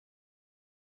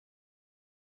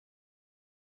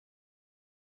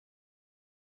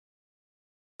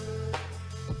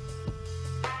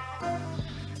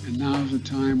now's the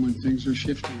time when things are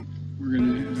shifting. There's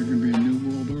gonna be a new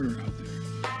world order out there.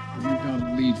 And we've got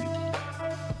to lead it.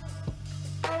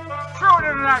 True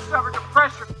internet suffered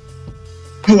depression.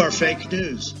 You are fake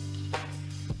news.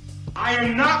 I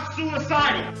am not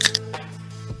suicidal.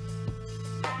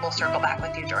 We'll circle back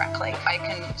with you directly. If I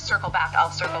can circle back,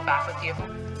 I'll circle back with you.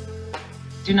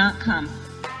 Do not come.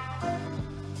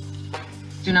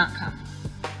 Do not come.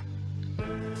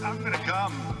 I'm gonna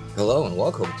come. Hello and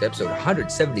welcome to episode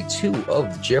 172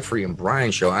 of the Jeffrey and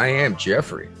Brian Show. I am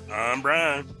Jeffrey. I'm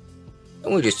Brian.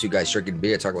 And we're just two guys drinking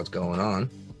beer, talking what's going on.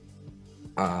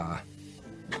 A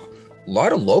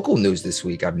lot of local news this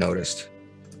week, I've noticed.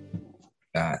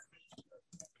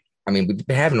 We've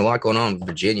been having a lot going on with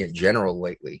Virginia in general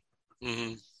lately.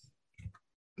 Mm-hmm.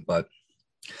 But,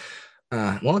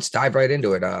 let's dive right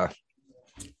into it.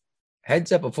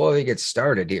 Heads up before we get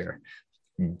started here.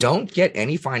 Don't get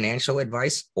any financial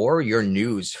advice or your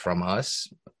news from us.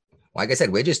 Like I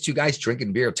said, we're just two guys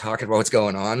drinking beer, talking about what's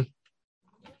going on.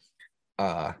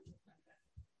 And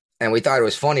we thought it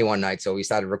was funny one night, so we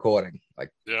started recording.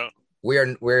 We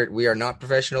are not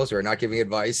professionals. We're not giving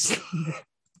advice.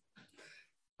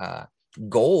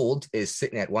 Gold is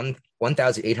sitting at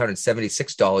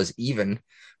 $1,876 even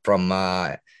from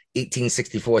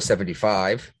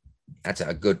 1864.75. That's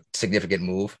a good significant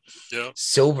move. Yeah.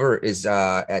 Silver is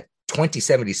at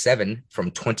 2077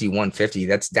 from 2150.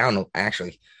 That's down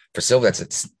actually for silver.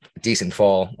 That's a decent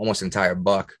fall, almost an entire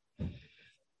buck.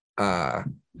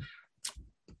 Platinum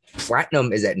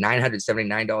is at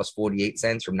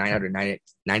 $979.48 from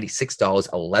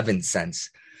 $996.11.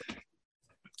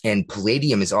 And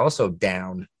palladium is also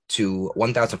down to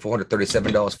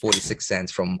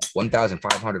 $1,437.46 from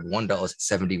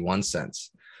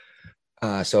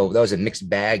 $1,501.71. So that was a mixed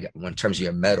bag in terms of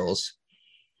your metals.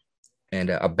 And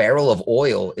a barrel of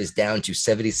oil is down to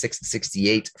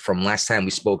 $76.68 from last time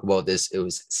we spoke about this. It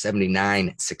was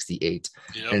 $79.68.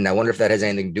 Yep. And I wonder if that has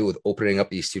anything to do with opening up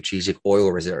the strategic oil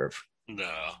reserve.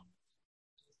 No.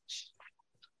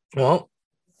 Well,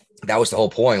 that was the whole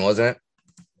point, wasn't it?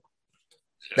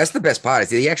 Yeah. That's the best part.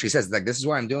 He actually says, this is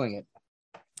why I'm doing it.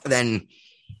 Then,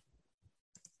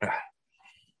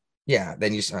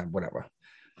 then you say, whatever.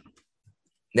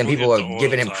 Then people are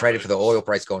giving him credit for the oil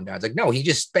price going down. It's like, no, he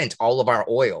just spent all of our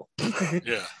oil.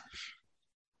 Yeah.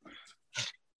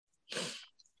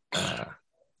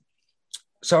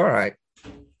 So, all right.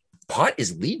 Pot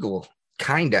is legal,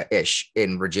 kind-of-ish,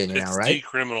 in Virginia now, right? It's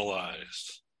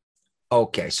decriminalized.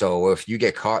 Okay, so if you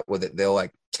get caught with it, they'll,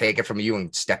 take it from you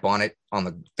and step on it on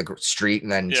the street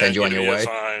and then send you on your way?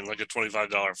 Fine, like a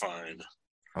 $25 fine.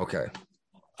 Okay.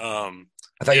 I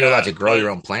thought you were allowed to grow your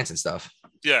own plants and stuff.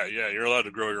 Yeah, you're allowed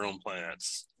to grow your own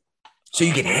plants. So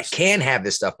you can have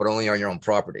this stuff, but only on your own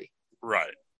property.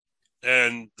 Right.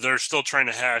 And they're still trying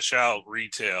to hash out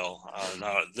retail.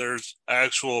 There's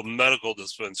actual medical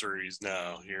dispensaries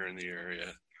now here in the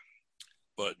area,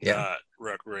 but not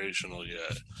recreational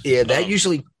yet. Yeah, they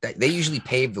usually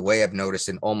pave the way, I've noticed,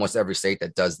 in almost every state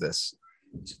that does this.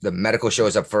 The medical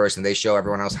shows up first, and they show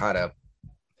everyone else how to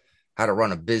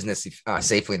run a business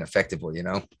safely and effectively,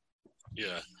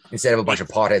 Yeah. Instead of a bunch of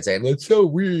potheads saying, "That's so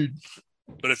weird."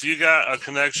 But if you got a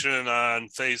connection on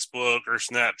Facebook or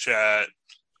Snapchat,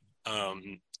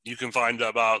 you can find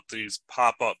about these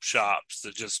pop-up shops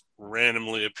that just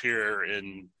randomly appear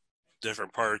in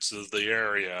different parts of the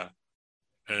area.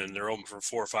 And they're open for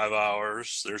 4 or 5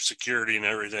 hours. There's security and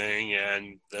everything,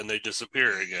 and then they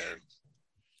disappear again.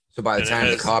 So by the time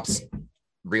the cops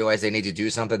realize they need to do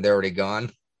something, they're already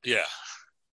gone? Yeah.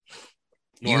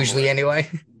 Usually anyway?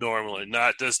 Normally.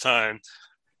 Not this time.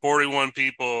 41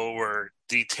 people were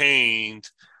detained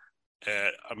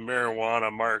at a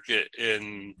marijuana market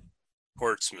in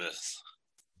Portsmouth.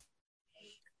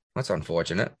 That's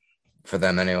unfortunate. For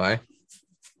them anyway.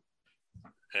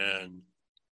 And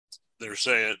they're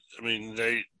saying,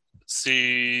 they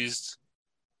seized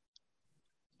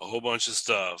a whole bunch of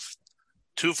stuff.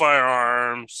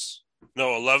 11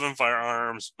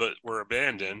 firearms, but were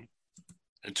abandoned.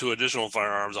 And 2 additional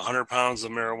firearms, 100 pounds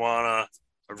of marijuana,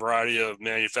 a variety of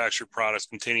manufactured products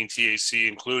containing THC,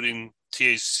 including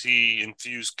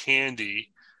THC-infused candy,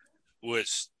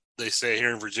 which they say here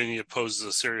in Virginia poses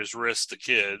a serious risk to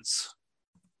kids.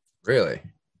 Really?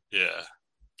 Yeah.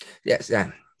 Yes,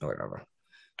 whatever.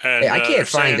 And I can't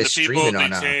find this streaming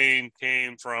on. The people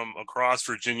came from across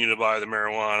Virginia to buy the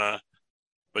marijuana,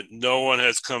 but no one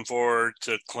has come forward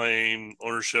to claim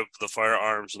ownership of the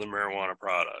firearms and the marijuana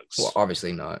products. Well,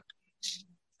 obviously not.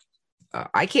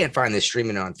 I can't find this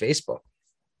streaming on Facebook.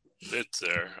 It's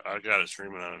there. I got it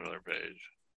streaming on another page.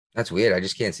 That's weird. I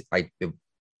just can't see. I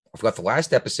forgot the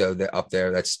last episode that up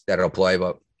there. That'll play,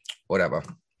 but whatever.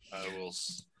 I will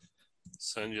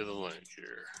send you the link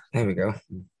here. There we go.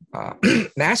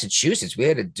 Massachusetts, we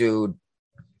had a dude.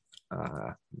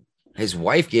 His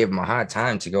wife gave him a hard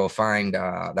time to go find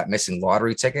that missing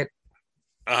lottery ticket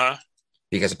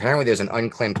because apparently there's an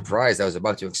unclaimed prize that was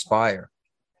about to expire.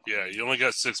 Yeah, you only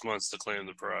got 6 months to claim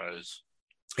the prize.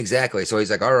 Exactly. So he's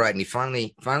like, all right, and he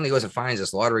finally goes and finds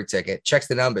this lottery ticket, checks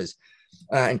the numbers,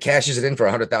 and cashes it in for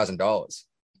 $100,000.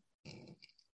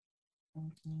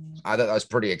 I thought that was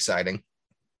pretty exciting.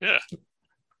 Yeah.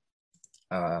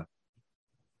 I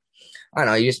don't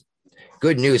know. You just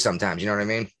good news sometimes. You know what I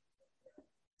mean?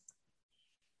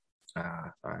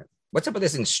 All right. What's up with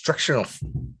this instructional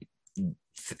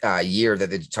year that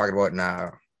they're talking about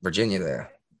in Virginia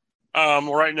there?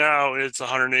 Right now it's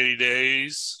 180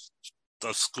 days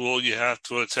of school you have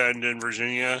to attend in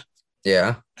Virginia.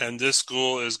 Yeah. And this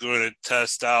school is going to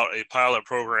test out a pilot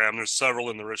program. There's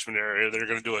several in the Richmond area. They're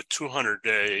going to do a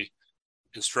 200-day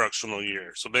instructional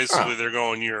year. So basically they're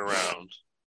going year round.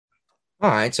 All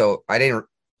right. So I,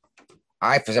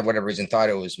 for whatever reason, thought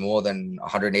it was more than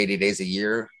 180 days a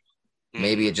year.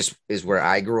 Maybe it just is where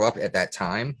I grew up at that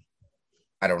time.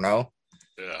 I don't know.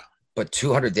 Yeah. But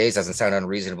 200 days doesn't sound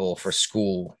unreasonable for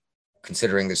school,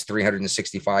 considering there's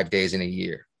 365 days in a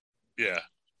year. Yeah.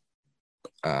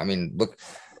 I mean, look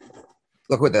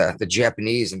what the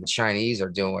Japanese and the Chinese are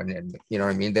doing. And you know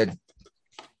what I mean? They're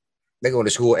going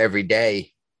to school every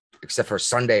day, except for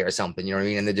Sunday or something. You know what I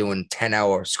mean? And they're doing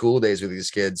 10-hour school days with these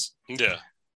kids. Yeah.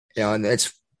 You know, and they're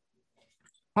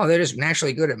just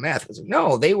naturally good at math. Like,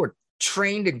 no, they were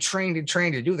trained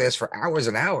to do this for hours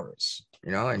and hours,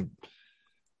 you know, and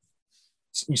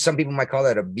some people might call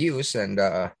that abuse. And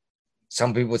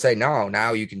some people would say, no,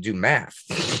 now you can do math,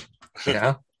 you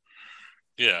know?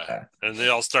 Yeah. And they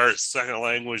all start second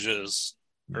languages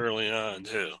early on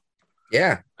too.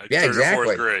 Yeah. Like yeah, third exactly. Or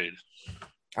fourth grade.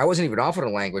 I wasn't even offered a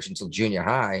language until junior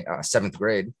high, 7th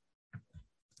grade.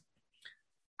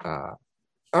 All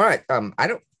right.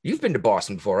 You've been to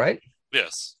Boston before, right?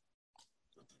 Yes.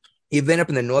 You've been up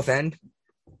in the North End?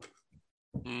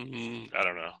 I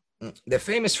don't know. They're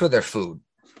famous for their food.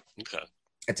 Okay.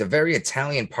 It's a very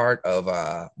Italian part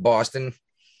of Boston.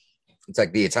 It's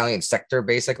like the Italian sector,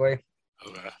 basically.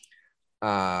 Okay.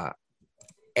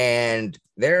 And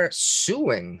they're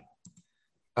suing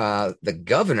the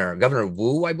Governor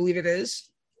Wu, I believe it is,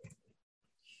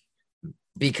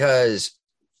 because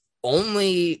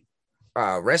only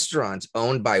restaurants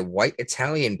owned by white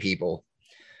Italian people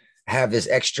have this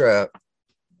extra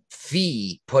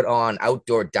fee put on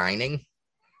outdoor dining.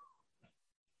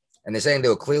 And they're saying they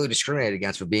were clearly discriminated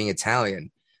against for being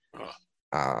Italian.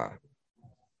 And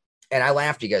I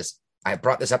laughed because I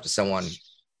brought this up to someone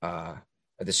at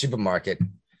the supermarket. And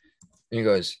he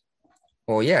goes,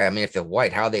 well, yeah, I mean, if they're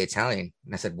white, how are they Italian?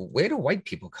 And I said, well, where do white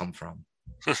people come from?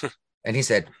 And he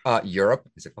said, Europe.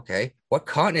 I said, okay, what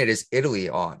continent is Italy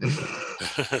on?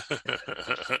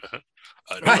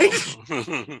 Right?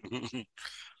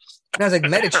 And I was like,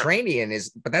 Mediterranean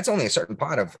but that's only a certain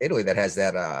part of Italy that has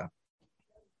that,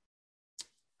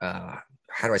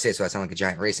 how do I say it so I sound like a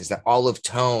giant racist? That olive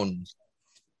tone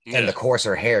and the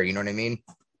coarser hair, you know what I mean?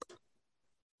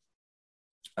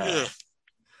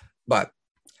 But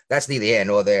that's neither here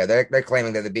nor there. They're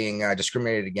claiming that they're being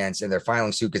discriminated against, and they're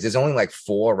filing suit because there's only like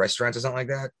 4 restaurants or something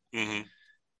like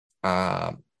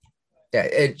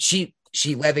that.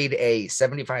 She levied a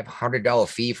 $7,500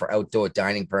 fee for outdoor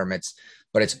dining permits,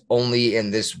 but it's only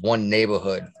in this one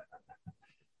neighborhood,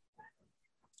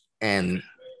 and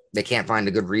they can't find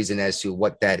a good reason as to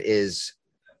what that is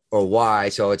or why.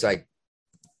 So it's like,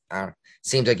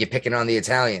 seems like you're picking on the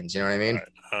Italians. You know what I mean?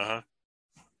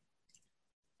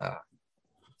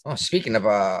 Speaking of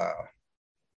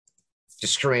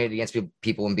discriminating against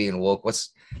people and being woke,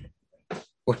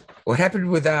 what happened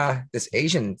with this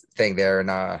Asian thing there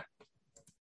in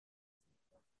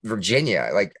Virginia?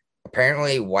 Like,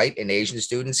 apparently white and Asian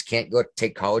students can't go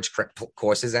take college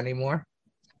courses anymore.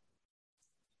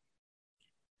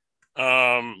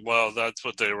 Well, that's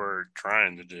what they were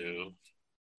trying to do.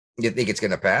 You think it's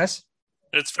going to pass?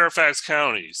 It's Fairfax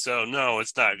County, so no,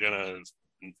 it's not going to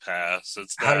pass.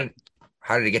 It's not.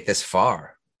 How did it get this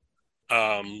far?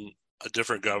 A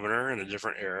different governor in a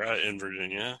different era in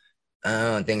Virginia.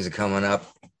 Oh, and things are coming up.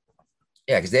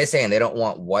 Yeah, because they're saying they don't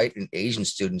want white and Asian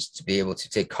students to be able to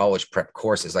take college prep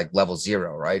courses like level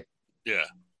 0, right? Yeah.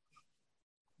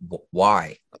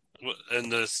 Why?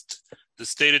 And the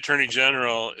state attorney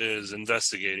general is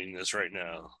investigating this right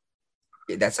now.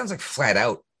 That sounds like flat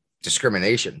out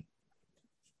discrimination.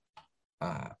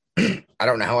 I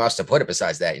don't know how else to put it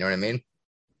besides that. You know what I mean?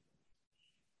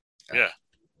 Yeah.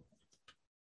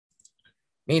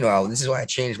 Meanwhile, this is why I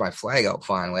changed my flag out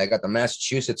finally. I got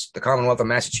the Commonwealth of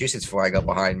Massachusetts flag up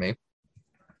behind me.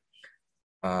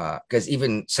 Because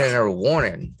even Senator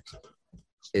Warren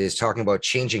is talking about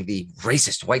changing the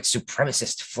racist white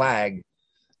supremacist flag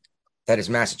that is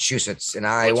Massachusetts. And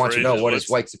I want to know, what is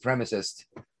white supremacist?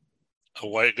 A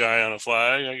white guy on a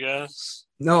flag, I guess.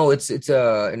 No, it's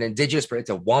an indigenous, but it's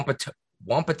a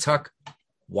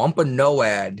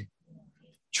Wampanoag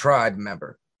tribe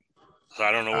member.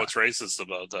 I don't know what's racist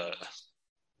about that.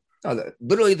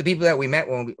 Literally, the people that we met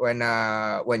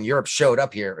when Europe showed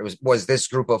up here, it was this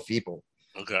group of people.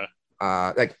 Okay.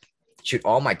 Shoot,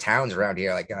 all my towns around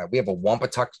here, we have a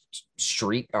Wampatuck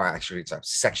street, or actually it's a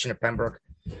section of Pembroke.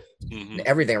 Mm-hmm. And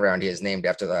everything around here is named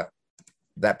after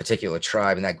that particular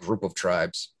tribe and that group of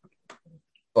tribes.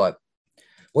 But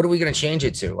what are we going to change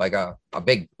it to? Like a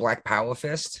big black power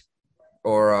fist,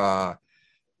 or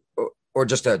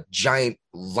just a giant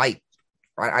light?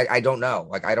 I don't know.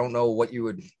 I don't know what do you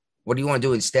want to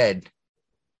do instead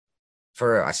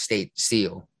for a state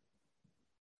seal?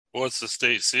 What's the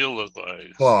state seal look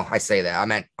like? Well, I say that. I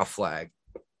meant a flag.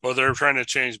 Well, they're trying to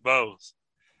change both.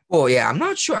 Well, yeah, I'm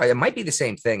not sure. It might be the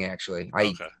same thing, actually.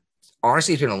 Okay.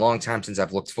 Honestly, it's been a long time since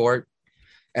I've looked for it.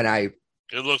 And it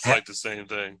looks like the same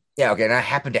thing. Yeah, okay. And I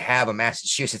happen to have a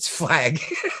Massachusetts flag.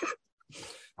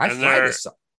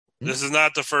 This is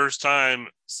not the first time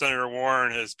Senator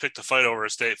Warren has picked a fight over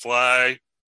a state flag.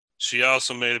 She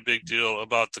also made a big deal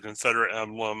about the Confederate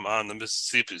emblem on the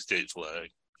Mississippi state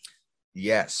flag.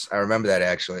 Yes, I remember that,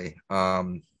 actually.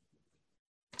 Let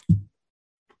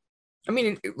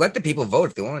the people vote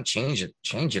if they want to change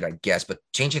it, I guess. But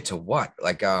change it to what?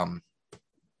 I don't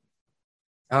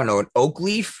know, an oak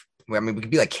leaf? We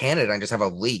could be like Canada and just have a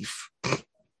leaf.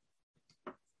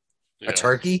 A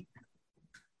turkey?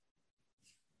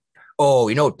 Oh,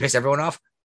 you know what pissed everyone off?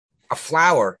 A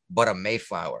flower, but a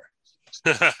Mayflower.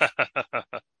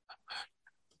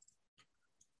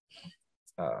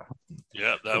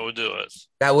 Yeah, that would do it.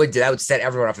 That would set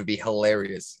everyone off. It'd be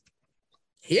hilarious.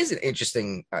 Here's an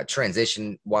interesting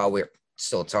transition while we're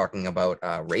still talking about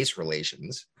race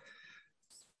relations.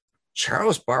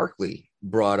 Charles Barkley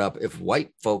brought up, if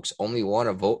white folks only want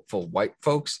to vote for white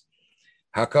folks,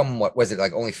 how come, what was it,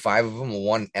 like only 5 of them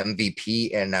won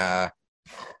MVP in the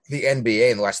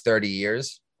NBA in the last 30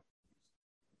 years?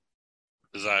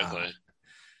 Exactly.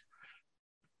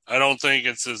 I don't think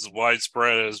it's as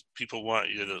widespread as people want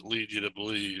you to lead you to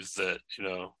believe that,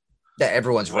 that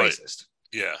everyone's racist.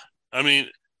 Yeah.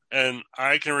 And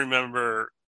I can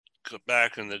remember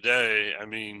back in the day,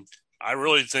 I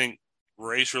really think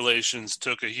race relations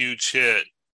took a huge hit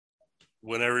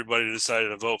when everybody decided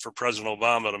to vote for President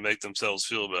Obama to make themselves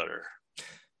feel better.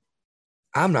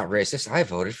 I'm not racist. I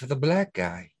voted for the black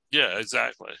guy. Yeah,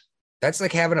 exactly. That's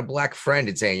like having a black friend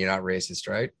and saying you're not racist,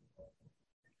 right?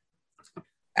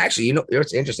 Actually,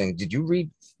 it's interesting.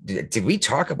 Did we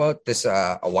talk about this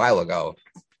a while ago?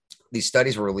 These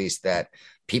studies were released that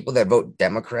people that vote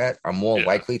Democrat are more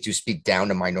likely to speak down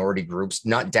to minority groups,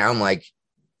 not down like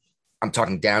I'm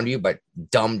talking down to you, but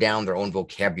dumb down their own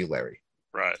vocabulary.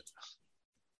 Right.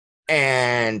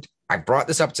 And I brought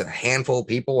this up to a handful of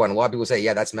people, and a lot of people say,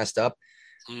 yeah, that's messed up.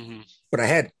 Mm-hmm. But I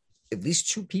had at least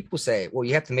 2 people say, well,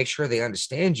 you have to make sure they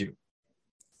understand you.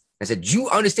 I said, do you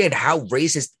understand how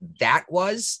racist that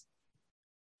was?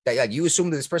 That you assume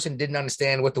that this person didn't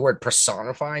understand what the word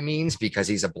personify means because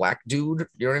he's a black dude.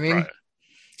 You know what I mean? Right.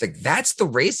 It's like, that's the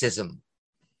racism.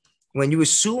 When you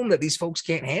assume that these folks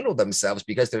can't handle themselves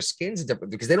because their skin's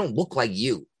different, because they don't look like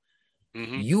you.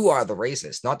 Mm-hmm. You are the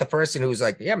racist, not the person who's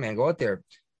like, yeah, man, go out there.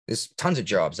 There's tons of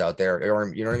jobs out there.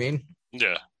 Or, you know what I mean?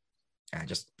 Yeah.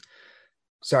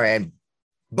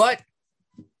 But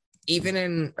even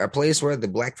in a place where the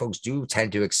black folks do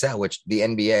tend to excel, which the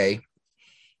NBA,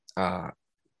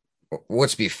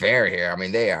 let's be fair here.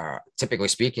 They are, typically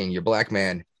speaking, your black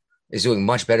man is doing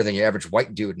much better than your average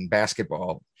white dude in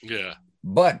basketball. Yeah.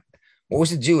 But what was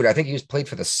the dude? I think he was played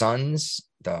for the Suns.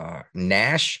 The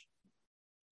Nash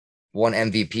won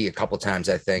MVP a couple times,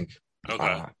 I think.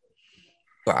 Okay.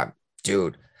 But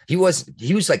dude, he was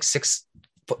like 6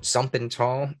 foot something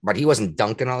tall, but he wasn't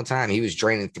dunking all the time. He was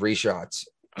draining 3 shots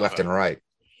left and right.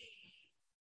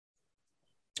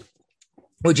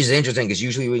 Which is interesting because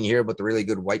usually when you hear about the really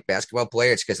good white basketball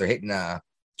player, it's because they're hitting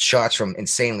shots from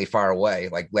insanely far away,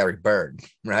 like Larry Bird,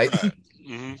 right?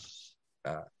 Mm-hmm.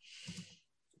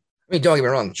 Don't get me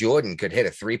wrong, Jordan could hit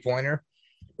a 3-pointer,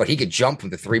 but he could jump from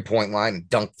the 3-point line and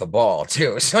dunk the ball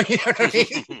too. So you know what I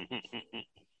mean?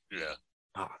 Yeah.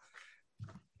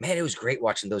 Man, it was great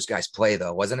watching those guys play,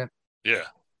 though, wasn't it? Yeah.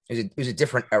 It was a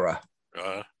different era.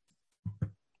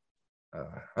 All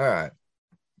right.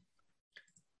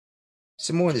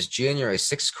 some more of this January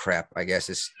 6th crap, I guess,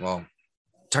 is, well,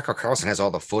 Tucker Carlson has all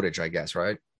the footage, I guess,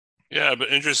 right? Yeah, but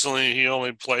interestingly, he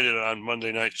only played it on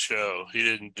Monday Night Show. He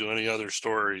didn't do any other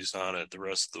stories on it the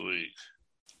rest of the week.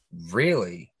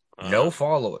 Really? No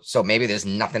follow-up. So maybe there's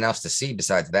nothing else to see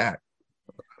besides that.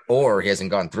 Or he hasn't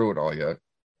gone through it all yet.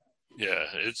 Yeah,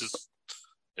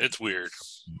 it's weird.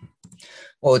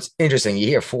 Well, it's interesting. You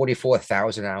hear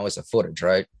 44,000 hours of footage,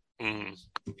 right? Mm.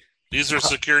 These are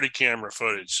security camera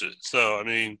footage. So, I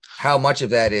mean, how much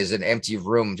of that is an empty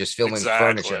room just filming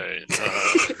furniture?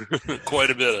 Quite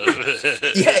a bit of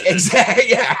it. Yeah,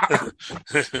 exactly.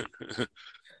 Yeah.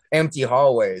 Empty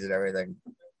hallways and everything.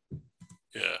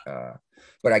 Yeah.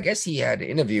 But I guess he had an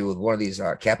interview with one of these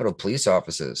Capitol Police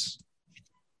officers.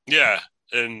 Yeah.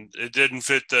 And it didn't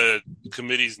fit the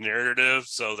committee's narrative,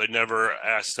 so they never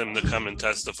asked him to come and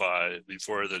testify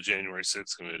before the January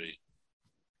 6th committee.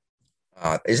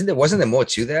 Wasn't there more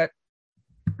to that?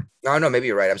 No, maybe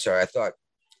you're right. I'm sorry.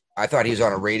 I thought he was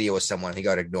on a radio with someone. He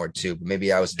got ignored too, but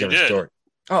maybe I was a different story.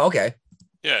 Oh, okay.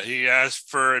 Yeah, he asked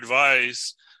for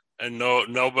advice, and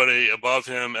nobody above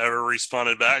him ever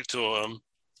responded back to him.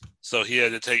 So he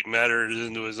had to take matters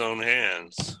into his own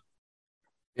hands.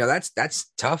 You know,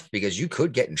 that's tough because you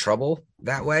could get in trouble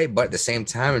that way, but at the same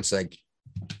time, it's like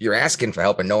you're asking for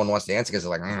help and no one wants to answer because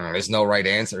they're like, there's no right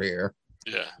answer here.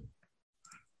 Yeah.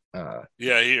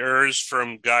 He urged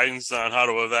from guidance on how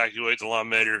to evacuate the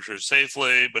lawmakers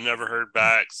safely, but never heard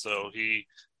back. So he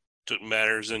took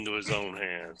matters into his own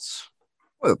hands.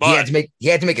 Well, he had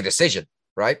to make a decision,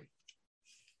 right?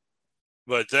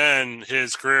 But then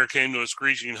his career came to a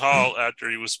screeching halt after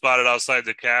he was spotted outside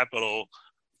the Capitol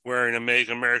wearing a "Make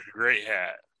America Great"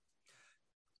 hat.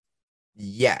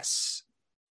 Yes.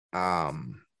 I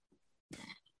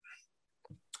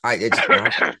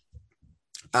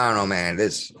don't know, man.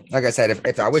 This, like I said,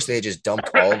 if I wish they had just dumped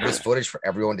all of this footage for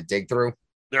everyone to dig through.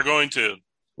 They're going to.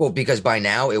 Well, because by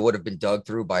now it would have been dug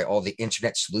through by all the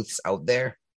internet sleuths out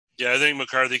there. Yeah, I think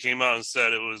McCarthy came out and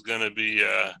said it was going to be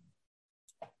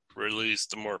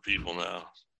released to more people now.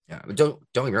 Yeah, but don't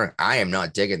get me wrong. I am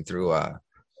not digging through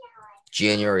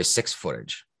January 6th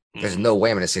footage. There's no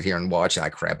way I'm going to sit here and watch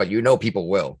that crap, but people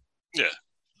will. Yeah.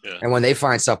 And when they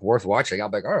find stuff worth watching, I'll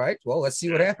be like, all right, well, let's see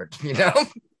what happened,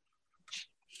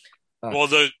 Well,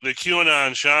 the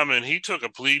QAnon shaman, he took a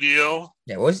plea deal.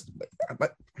 Yeah,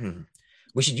 but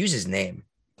we should use his name.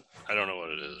 I don't know what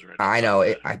it is right now. I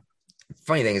know.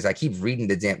 Funny thing is, I keep reading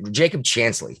the damn Jacob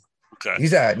Chansley. Okay.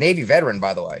 He's a Navy veteran,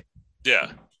 by the way.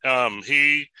 Yeah.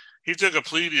 He took a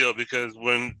plea deal because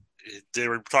when they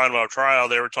were talking about trial,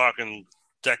 they were talking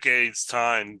decades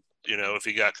time, if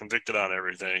he got convicted on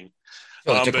everything.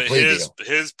 But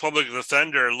his public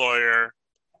defender lawyer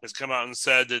has come out and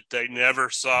said that they never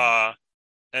saw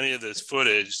any of this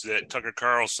footage that Tucker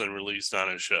Carlson released on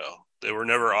his show. They were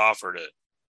never offered it.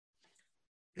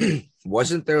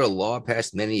 Wasn't there a law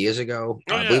passed many years ago?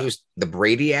 Oh, I believe it was the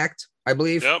Brady Act, I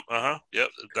believe. Yep. Yep.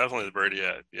 Definitely the Brady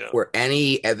Act. Yeah. Where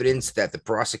any evidence that the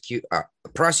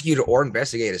prosecutor or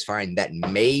investigators find that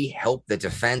may help the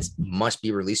defense must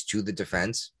be released to the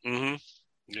defense. Mm-hmm.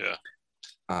 Yeah.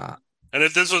 And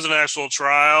if this was an actual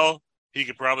trial, he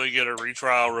could probably get a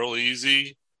retrial real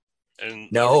easy. And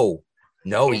no,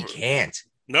 he can't.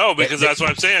 No, because that's what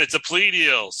I'm saying. It's a plea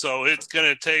deal, so it's going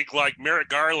to take like Merrick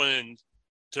Garland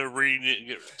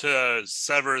to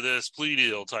sever this plea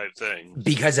deal type thing.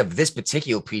 Because of this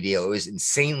particular plea deal, it was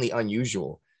insanely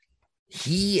unusual.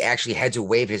 He actually had to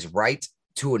waive his right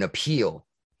to an appeal.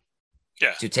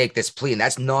 Yeah. To take this plea, and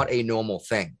that's not a normal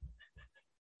thing.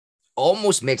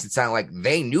 Almost makes it sound like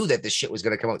they knew that this shit was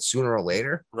going to come out sooner or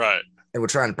later. Right. And were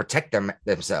trying to protect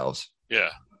themselves.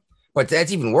 Yeah. But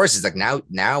that's even worse. It's like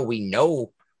now we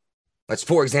know.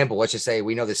 For example, let's just say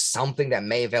we know there's something that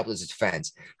may have helped his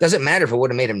defense. Doesn't matter if it would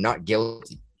have made him not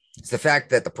guilty. It's the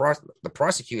fact that the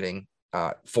prosecuting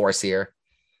force here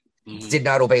did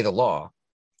not obey the law,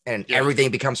 and everything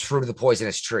becomes fruit of the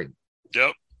poisonous tree.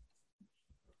 Yep.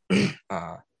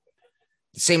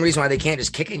 The same reason why they can't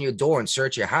just kick in your door and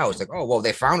search your house. Like, oh, well,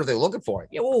 they found what they're looking for.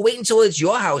 Yeah, well, wait until it's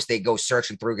your house they go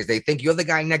searching through because they think you're the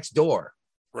guy next door.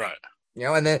 Right.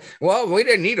 And then, well, we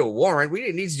didn't need a warrant. We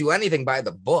didn't need to do anything by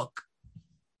the book.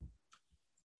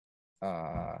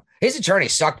 His attorney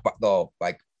sucked, though.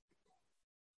 Like,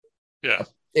 yeah.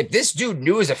 If this dude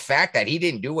knew as a fact that he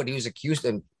didn't do what he was accused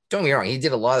of, don't get me wrong, he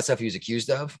did a lot of stuff he was accused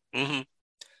of,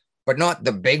 but not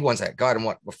the big ones that got him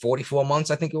 44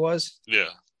 months, I think it was. Yeah.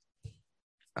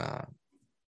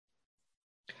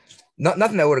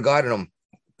 Nothing that would have gotten him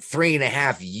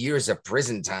 3.5 years of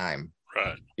prison time.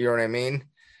 Right. You know what I mean?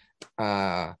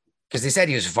 Because they said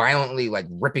he was violently like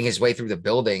ripping his way through the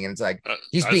building, and it's like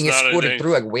he's That's being not escorted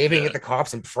through, like waving yeah. at the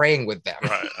cops and praying with them.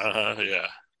 Right.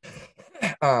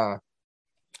 Yeah.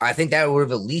 I think that would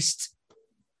have at least,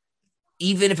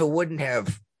 even if it wouldn't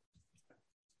have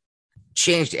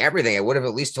changed everything, it would have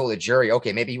at least told the jury,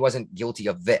 okay, maybe he wasn't guilty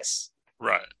of this.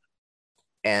 Right.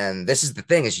 And this is the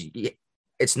thing: is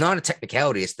it's not a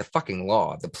technicality; it's the fucking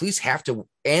law. The police have to,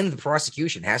 and the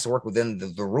prosecution has to work within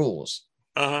the rules.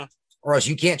 Or else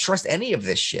you can't trust any of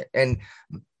this shit. And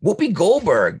Whoopi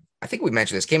Goldberg, I think we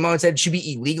mentioned this, came out and said it should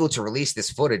be illegal to release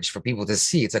this footage for people to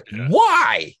see. It's like,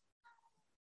 why?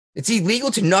 It's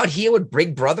illegal to not hear what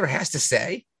Big Brother has to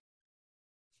say.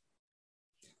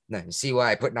 Now, you see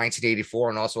why I put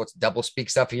 1984 and also it's double speak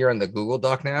stuff here in the Google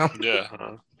Doc now? Yeah.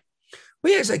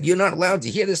 Well, yeah, it's like you're not allowed to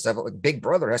hear this stuff. Like Big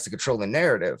Brother has to control the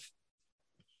narrative.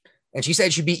 And she said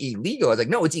it should be illegal. I was like,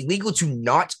 no, it's illegal to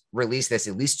not release this,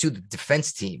 at least to the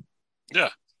defense team. Yeah.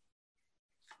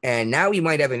 And now he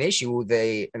might have an issue with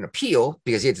an appeal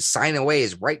because he had to sign away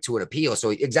his right to an appeal.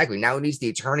 So exactly now it needs the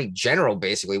attorney general,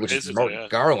 basically, which is Merrick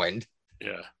Garland,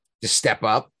 to step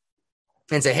up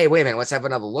and say, hey, wait a minute, let's have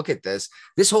another look at this.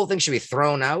 This whole thing should be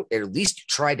thrown out, or at least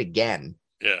tried again.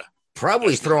 Yeah.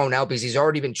 Probably thrown out because he's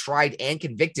already been tried and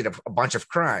convicted of a bunch of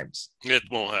crimes. It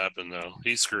won't happen, though.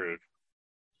 He's screwed.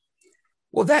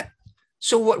 Well,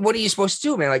 so what are you supposed to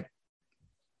do, man? Like,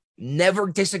 never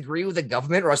disagree with the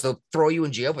government or else they'll throw you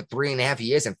in jail for 3.5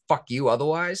 years and fuck you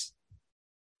otherwise?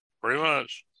 Pretty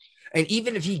much. And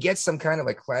even if he gets some kind of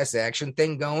like class action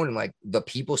thing going and like the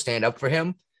people stand up for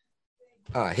him,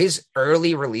 his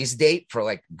early release date for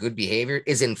like good behavior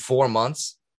is in 4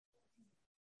 months.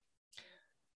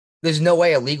 There's no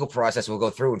way a legal process will go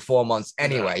through in 4 months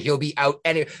anyway. No. He'll be out.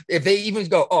 If they even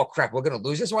go, oh, crap, we're going to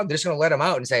lose this one, they're just going to let him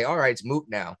out and say, all right, it's moot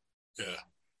now. Yeah.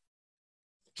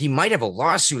 He might have a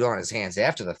lawsuit on his hands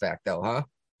after the fact, though, huh?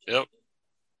 Yep.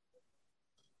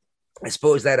 I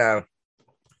suppose that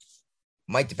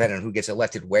might depend on who gets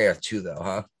elected where, too, though,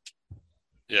 huh?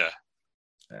 Yeah.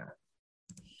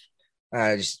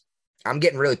 I'm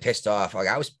getting really pissed off. Like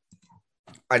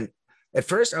at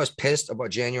first I was pissed about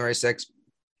January 6th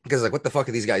because like, what the fuck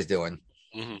are these guys doing?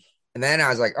 Mm-hmm. And then I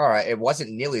was like, all right, it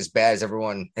wasn't nearly as bad as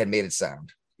everyone had made it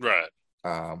sound. Right.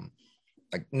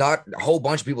 Like not a whole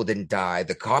bunch of people didn't die.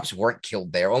 The cops weren't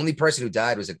killed there. Only person who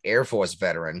died was an Air Force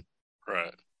veteran.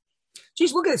 Right.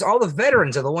 Geez, look at this. All the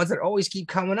veterans are the ones that always keep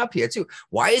coming up here too.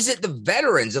 Why is it the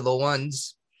veterans are the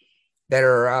ones that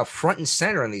are front and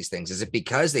center in these things? Is it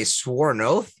because they swore an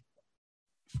oath?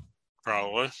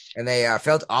 Probably. And they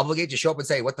felt obligated to show up and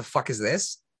say, what the fuck is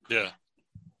this? Yeah.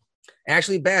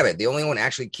 Ashley Babbitt, the only one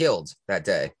actually killed that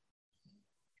day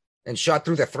and shot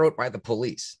through the throat by the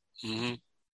police. Mm-hmm.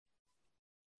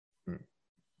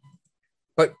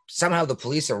 But somehow the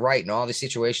police are right in all these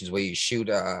situations where you shoot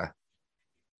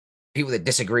people that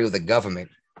disagree with the government.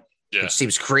 Yeah. Which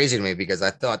seems crazy to me because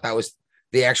I thought that was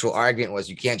the actual argument was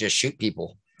you can't just shoot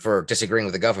people for disagreeing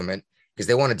with the government because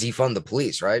they want to defund the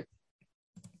police, right?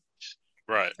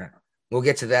 Right. We'll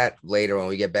get to that later when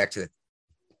we get back to the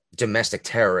domestic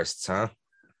terrorists, huh?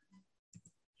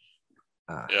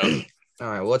 Yeah. All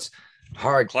right. Well, it's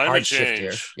hard change. Shift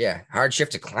here. Yeah. Hard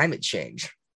shift to climate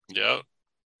change. Yep.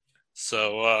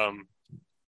 So,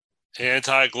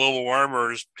 anti-global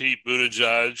warmers, Pete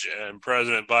Buttigieg and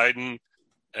President Biden,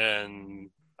 and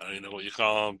I don't even know what you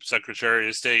call him, Secretary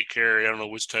of State Kerry. I don't know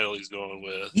which title he's going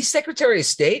with. He's Secretary of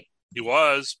State? He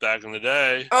was back in the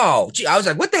day. Oh, gee, I was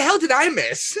like, what the hell did I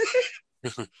miss?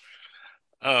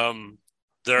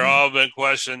 They're all been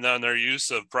questioned on their use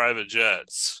of private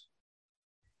jets.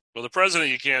 Well, the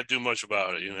president, you can't do much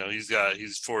about it. You know,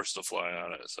 he's forced to fly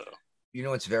on it. So, you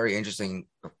know, it's very interesting.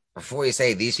 Before you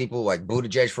say these people, like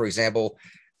Buttigieg, for example,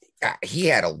 he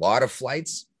had a lot of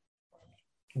flights,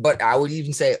 but I would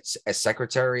even say as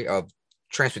Secretary of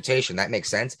Transportation, that makes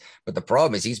sense. But the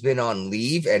problem is he's been on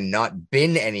leave and not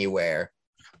been anywhere.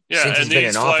 Yeah, since and he's been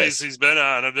these in flights office. he's been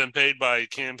on have been paid by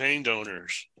campaign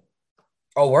donors.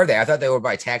 Oh, were they? I thought they were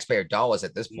by taxpayer dollars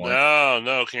at this point.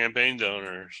 No, campaign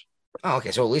donors. Oh,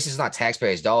 okay. So at least it's not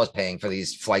taxpayers' dollars paying for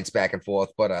these flights back and forth.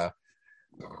 But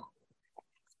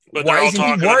they're why all isn't he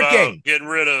talking working? about getting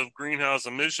rid of greenhouse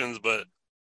emissions, but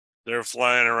they're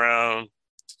flying around.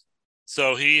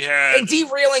 So he had and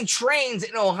derailing trains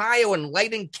in Ohio and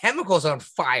lighting chemicals on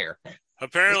fire.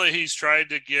 Apparently, he's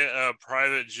tried to get a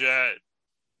private jet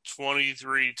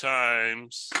 23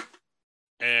 times,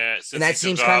 and since that he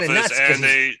seems took kind of office,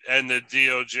 nuts. And the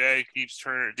DOJ keeps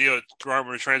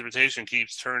Department of Transportation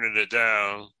keeps turning it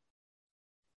down.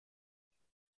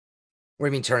 What do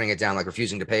you mean turning it down? Like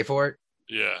refusing to pay for it?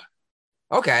 Yeah.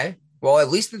 Okay. Well, at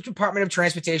least the Department of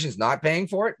Transportation is not paying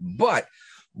for it. But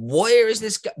Where is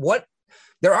this guy? What?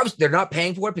 They're not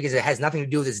paying for it because it has nothing to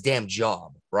do with his damn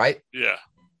job, right? Yeah.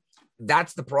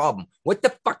 That's the problem. What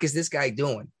the fuck is this guy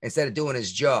doing instead of doing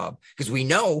his job? Because we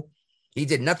know he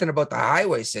did nothing about the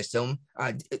highway system.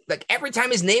 Like every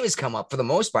time his name has come up, for the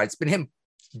most part, it's been him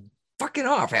fucking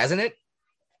off, hasn't it?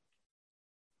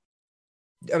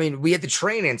 I mean, we had the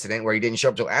train incident where he didn't show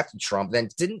up till after Trump. Then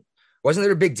wasn't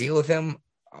there a big deal with him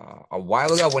a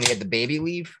while ago when he had the baby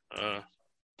leave?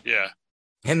 Yeah.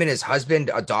 Him and his husband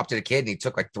adopted a kid, and he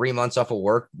took like 3 months off of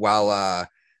work while.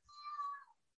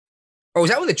 Was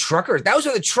that when the truckers? That was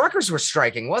when the truckers were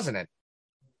striking, wasn't it?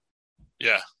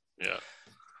 Yeah. Yeah.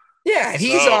 Yeah,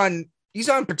 and he's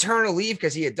on paternal leave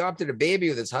because he adopted a baby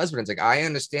with his husband. It's like, I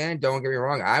understand. Don't get me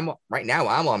wrong. I'm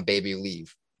on baby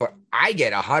leave, but I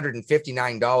get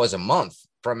 $159 a month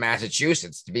from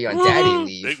Massachusetts to be on daddy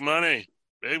leave. Big money.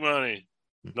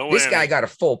 No, this guy got a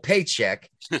full paycheck,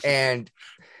 and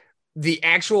the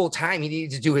actual time he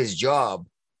needed to do his job,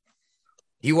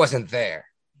 he wasn't there.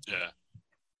 Yeah.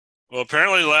 Well,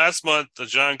 apparently last month, the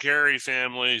John Kerry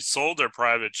family sold their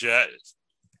private jet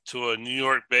to a New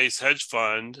York-based hedge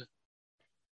fund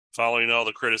following all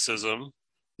the criticism.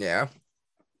 Yeah.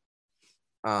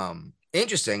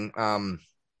 Interesting. And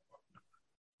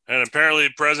apparently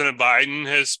President Biden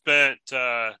has spent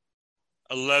 $11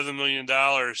 million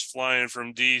flying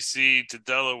from D.C. to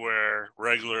Delaware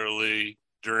regularly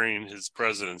during his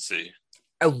presidency.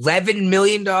 $11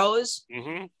 million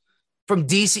Mm-hmm. from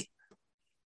D.C.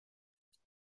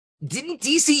 Didn't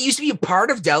D.C. used to be a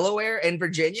part of Delaware and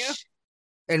Virginia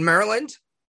and Maryland?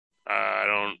 I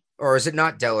don't. Or is it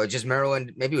not Delaware? Just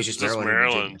Maryland? Maybe it was just Maryland.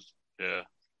 Maryland. Yeah.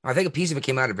 I think a piece of it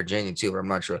came out of Virginia too, but I'm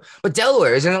not sure. But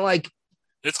Delaware, isn't it like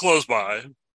It's close by.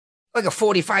 a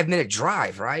 45-minute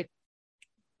drive, right?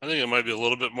 I think it might be a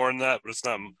little bit more than that, but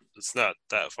it's not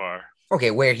that far.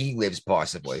 Okay, where he lives,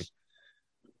 possibly.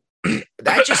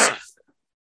 That just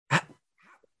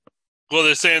Well,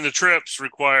 they're saying the trips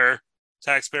require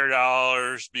taxpayer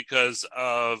dollars because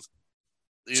of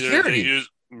either security. they use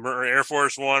Air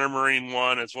Force One or Marine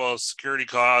One, as well as security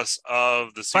costs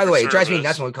of the Secret By the way, it drives me Service.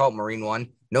 nuts when we call it Marine One.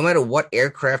 No matter what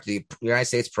aircraft the United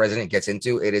States president gets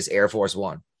into, it is Air Force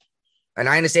One. And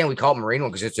I understand we call it Marine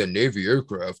One because it's a Navy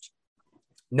aircraft.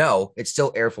 No, it's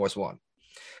still Air Force One.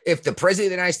 If the president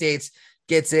of the United States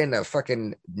gets in a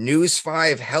fucking News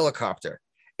 5 helicopter,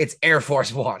 it's Air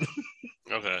Force One.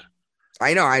 Okay.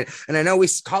 I know, I know we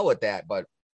call it that, but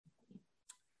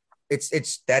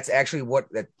that's actually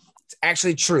it's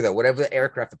actually true though. Whatever the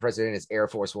aircraft the president is, Air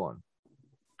Force One.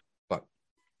 But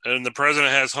And the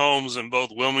president has homes in both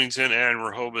Wilmington and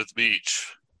Rehoboth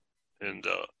Beach in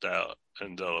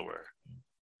Delaware.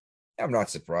 I'm not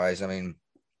surprised. I mean,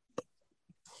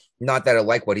 not that I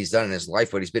like what he's done in his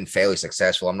life, but he's been fairly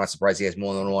successful. I'm not surprised he has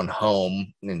more than one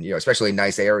home, and especially in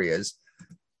nice areas.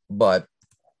 But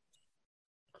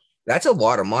that's a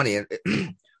lot of money.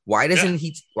 Why doesn't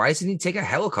he take a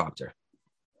helicopter?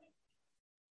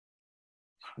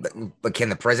 But can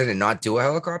the president not do a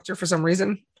helicopter for some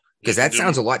reason? Because that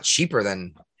sounds a lot cheaper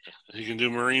than he can do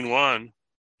Marine One.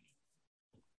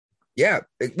 Yeah,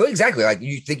 exactly. Like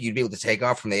you think you'd be able to take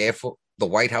off from the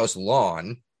White House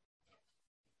lawn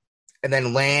and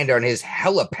then land on his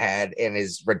helipad in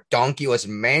his redonkulous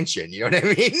mansion. You know what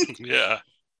I mean? Yeah.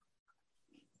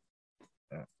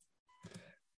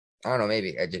 I don't know,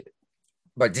 maybe.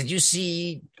 But did you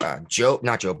see not Joe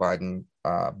Biden,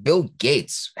 Bill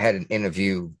Gates had an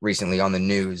interview recently on the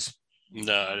news.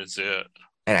 No, I didn't see it.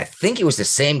 And I think it was the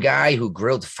same guy who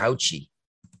grilled Fauci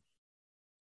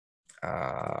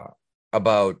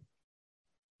about,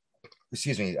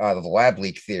 the lab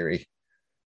leak theory.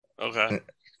 Okay.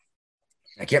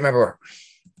 I can't remember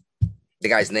the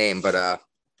guy's name, but I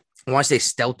want to say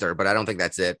Stelter, but I don't think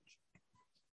that's it.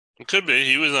 It could be.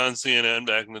 He was on CNN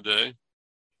back in the day.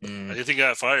 I think he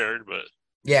got fired, but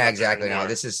yeah, exactly.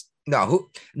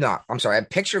 No, I'm sorry. I'm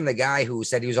picturing the guy who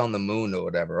said he was on the moon or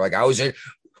whatever. Like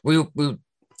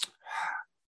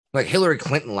like Hillary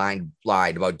Clinton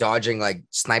lied about dodging like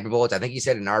sniper bullets. I think he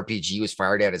said an RPG was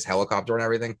fired at his helicopter and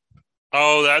everything.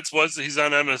 Oh, he's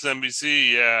on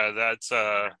MSNBC. Yeah, that's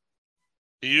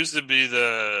he used to be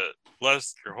the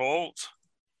Lester Holt.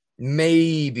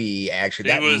 Maybe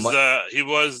actually he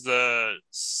was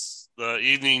the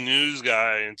evening news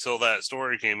guy until that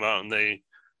story came out and they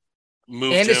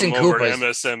moved him over to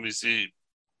MSNBC.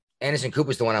 Anderson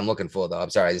Cooper's the one I'm looking for, though. I'm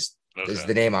sorry, this is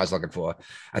the name I was looking for.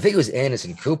 I think it was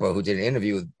Anderson Cooper who did an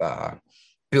interview with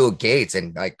Bill Gates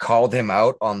and like called him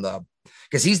out on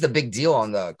because he's the big deal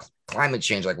on the climate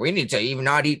change. Like, we need to even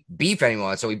not eat beef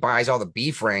anymore. So he buys all the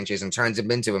beef ranches and turns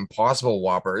them into Impossible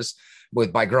Whoppers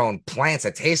by growing plants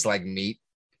that taste like meat.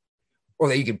 or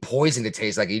that you can poison the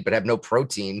taste like it, but have no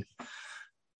protein.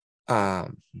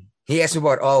 He asked me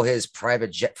about all his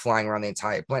private jet flying around the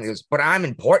entire planet. He goes, but I'm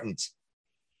important.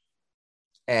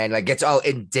 And like gets all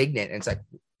indignant. And it's like,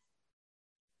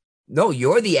 no,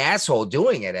 you're the asshole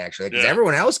doing it, actually. Because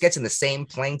everyone else gets in the same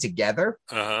plane together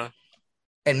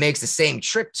and makes the same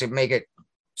trip to make it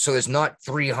so there's not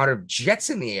 300 jets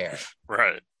in the air.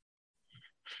 Right.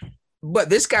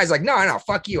 But this guy's like, no,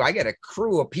 fuck you. I get a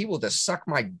crew of people to suck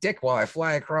my dick while I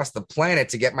fly across the planet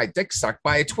to get my dick sucked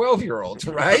by a 12-year-old,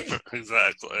 right?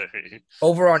 Exactly.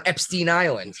 Over on Epstein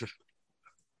Island.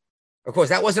 Of course,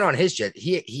 that wasn't on his jet.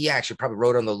 He actually probably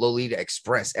rode on the Lolita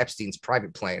Express, Epstein's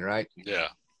private plane, right? Yeah.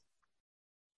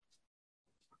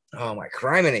 Oh, my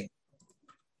criminy.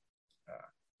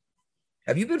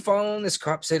 Have you been following this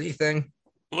Cop City thing?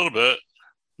 A little bit.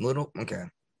 Little? Okay.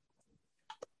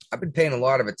 I've been paying a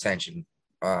lot of attention.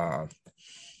 Well,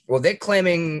 they're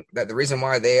claiming that the reason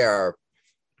why they are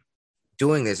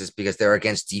doing this is because they're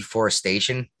against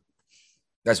deforestation.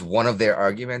 That's one of their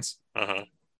arguments.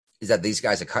 Is that these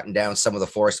guys are cutting down some of the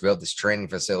forest to build this training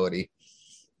facility.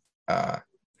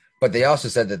 But they also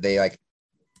said that they like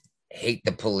hate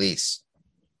the police.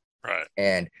 Right.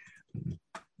 And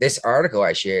this article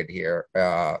I shared here,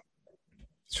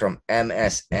 it's from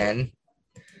MSN,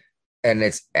 and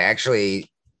it's actually,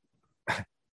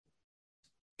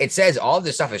 it says all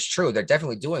this stuff is true. They're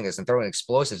definitely doing this and throwing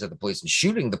explosives at the police and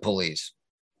shooting the police.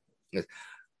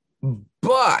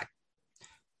 But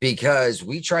because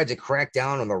we tried to crack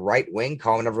down on the right wing,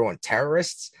 calling everyone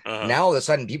terrorists, now all of a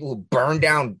sudden people who burn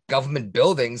down government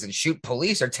buildings and shoot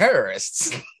police are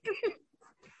terrorists.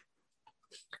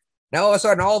 Now all of a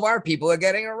sudden all of our people are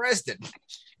getting arrested.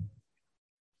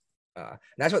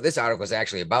 That's what this article is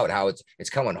actually about, how it's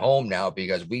coming home now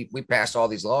because we passed all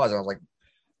these laws. And I was like,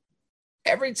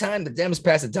 every time the Dems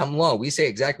pass a dumb law, we say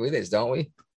exactly this, don't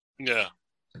we? Yeah.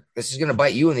 This is going to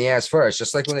bite you in the ass first,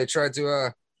 just like when they tried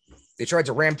to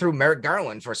ram through Merrick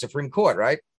Garland for Supreme Court,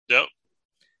 right? Yep.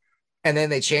 And then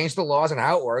they changed the laws and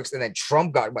how it works, and then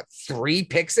Trump got, 3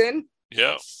 picks in?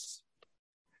 Yeah.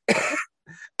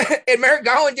 And Merrick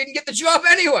Garland didn't get the job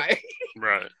anyway.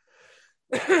 Right.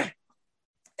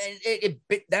 And it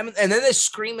bit them, and then they're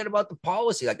screaming about the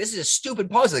policy. Like, this is a stupid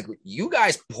policy. Like, you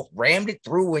guys rammed it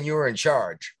through when you were in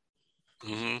charge.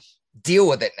 Deal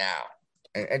with it now.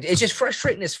 And it's just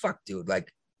frustrating as fuck, dude.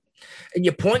 Like, and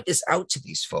you point this out to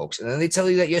these folks, and then they tell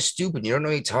you that you're stupid. You don't know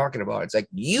what you're talking about. It's like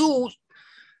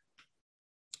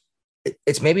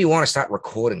it's maybe you want to start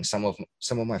recording some of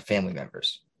my family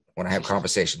members when I have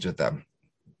conversations with them.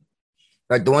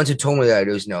 Like the ones who told me that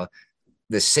it was,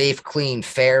 the safe, clean,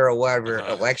 fair, or whatever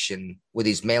election with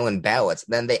these mail-in ballots.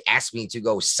 Then they asked me to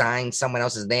go sign someone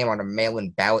else's name on a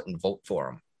mail-in ballot and vote for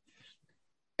them.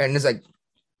 And it's like,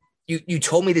 you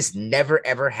told me this never,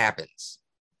 ever happens.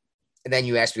 And then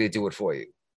you asked me to do it for you,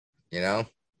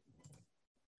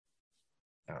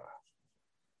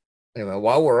 Anyway,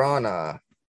 while we're on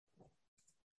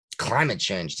climate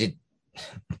change,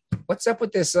 what's up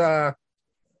with this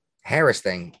Harris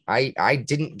thing? I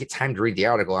didn't get time to read the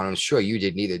article, and I'm sure you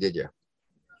didn't either, did you?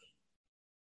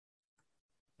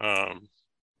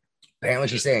 Apparently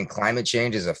she's saying climate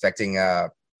change is affecting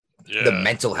the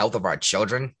mental health of our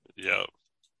children. Yeah.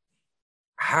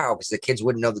 How? Because the kids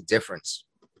wouldn't know the difference.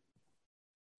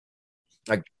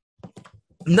 Like,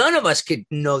 none of us could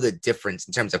know the difference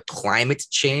in terms of climate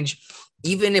change.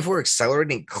 Even if we're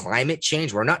accelerating climate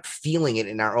change, we're not feeling it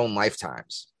in our own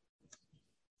lifetimes.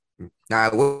 Now,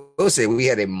 I will say we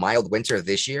had a mild winter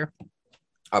this year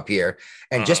up here.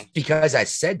 And just because I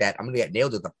said that, I'm going to get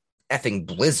nailed with a effing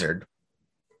blizzard.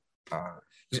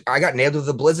 I got nailed with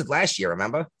the blizzard last year,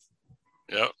 remember?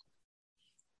 Yep.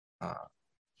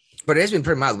 But it has been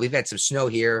pretty mild. We've had some snow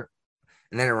here,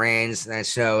 and then it rains, and then it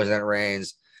snows, and then it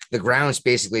rains. The ground's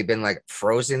basically been like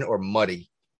frozen or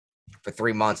muddy for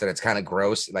 3 months, and it's kind of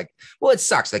gross. Like, well, it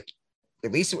sucks. Like,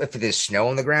 at least if there's snow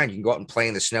on the ground, you can go out and play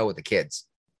in the snow with the kids.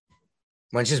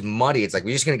 When it's just muddy, it's like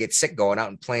we're just going to get sick going out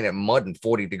and playing in mud in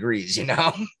 40 degrees, We're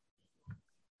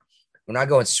not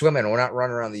going swimming. We're not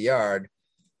running around the yard.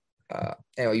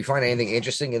 Anyway, you find anything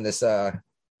interesting in this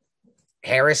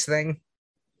Harris thing?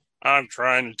 I'm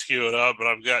trying to queue it up, but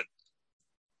I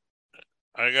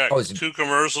got 2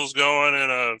 commercials going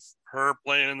and her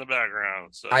playing in the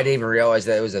background. So I didn't even realize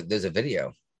that there's a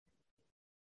video.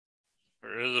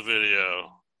 There is a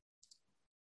video.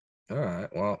 All right.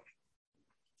 Well,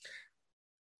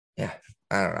 yeah,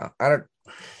 I don't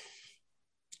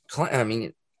know. I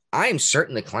mean, I am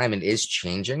certain the climate is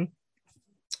changing,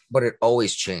 but it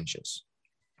always changes.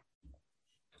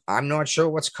 I'm not sure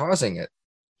what's causing it.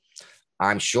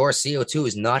 I'm sure CO2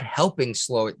 is not helping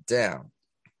slow it down.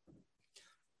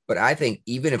 But I think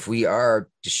even if we are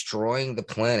destroying the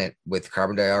planet with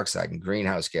carbon dioxide and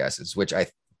greenhouse gases, which I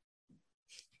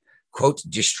quote,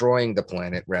 destroying the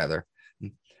planet rather,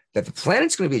 that the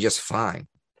planet's going to be just fine.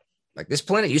 Like this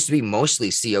planet used to be mostly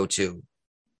CO2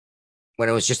 when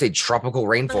it was just a tropical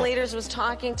rainforest. Leaders was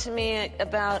talking to me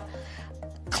about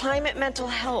climate mental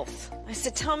health. I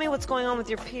said, tell me what's going on with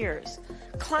your peers.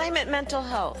 Climate mental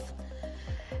health.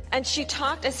 And she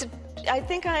talked, I said, I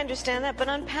think I understand that, but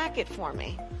unpack it for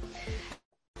me.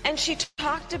 And she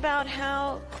talked about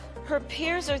how her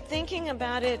peers are thinking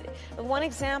about it. One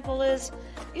example is,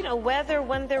 whether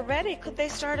when they're ready, could they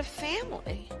start a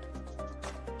family?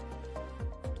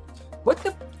 What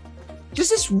the? Does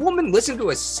this woman listen to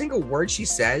a single word she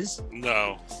says?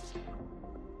 No.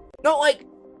 No, like,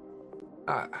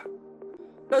 no,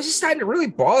 it's just starting to really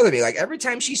bother me. Like every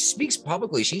time she speaks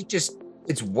publicly,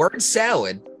 it's word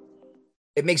salad.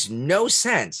 It makes no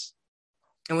sense.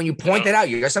 And when you point that out,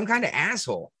 you're some kind of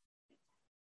asshole.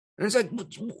 And it's like,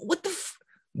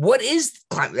 what is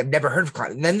climate? I've never heard of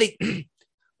climate. And then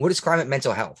what is climate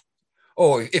mental health?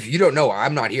 Oh, if you don't know,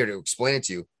 I'm not here to explain it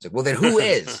to you. It's like, well, then who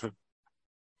is?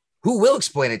 Who will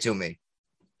explain it to me?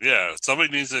 Yeah,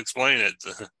 somebody needs to explain it.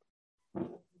 I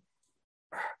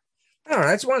don't know.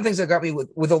 That's one of the things that got me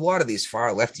with a lot of these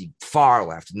far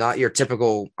left, not your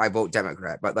typical I vote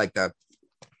Democrat, but like the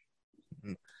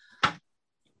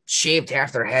shaved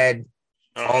half their head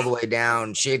all the way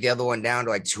down, shaved the other one down to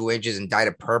like 2 inches and dyed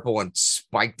it purple and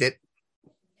spiked it.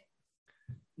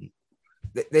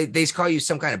 They call you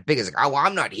some kind of bigot. Like, oh, well,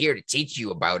 I'm not here to teach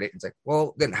you about it. It's like,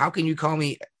 well, then how can you call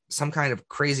me some kind of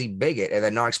crazy bigot and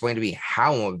then not explain to me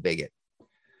how I'm a bigot?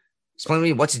 Explain to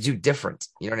me what to do different.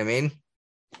 You know what I mean?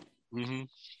 Mm-hmm.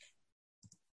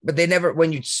 But they never,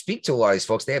 when you speak to a lot of these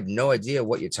folks, they have no idea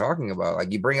what you're talking about.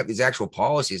 Like you bring up these actual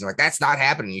policies and like, that's not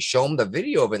happening. You show them the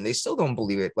video of it and they still don't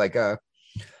believe it. Like the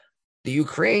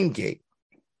Ukraine gate.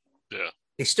 Yeah.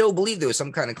 They still believe there was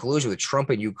some kind of collusion with Trump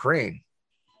and Ukraine.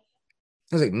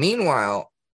 I was like,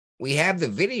 meanwhile, we have the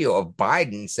video of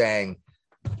Biden saying,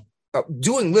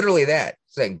 doing literally that,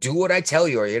 saying, do what I tell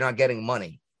you or you're not getting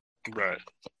money. Right.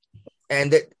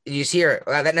 And you hear,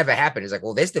 well, that never happened. It's like,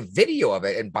 well, there's the video of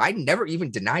it. And Biden never even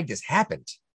denied this happened.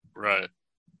 Right.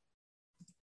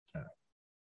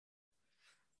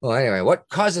 Well, anyway, what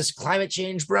causes climate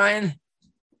change, Brian?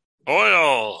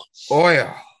 Oil.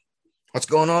 What's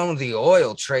going on with the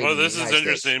oil trade? Well, this is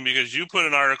interesting because you put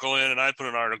an article in and I put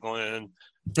an article in. And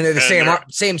they're the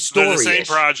same story. They're the same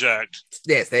project.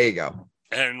 Yes, there you go.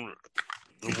 And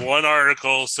one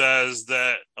article says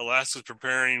that Alaska's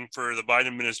preparing for the Biden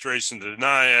administration to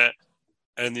deny it.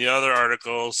 And the other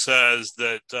article says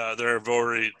that they're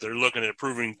looking at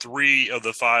approving 3 of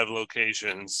the 5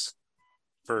 locations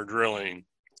for drilling.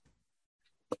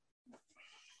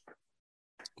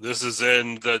 This is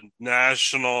in the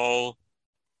National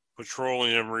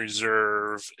Petroleum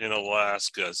Reserve in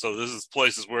Alaska. So this is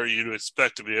places where you'd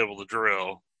expect to be able to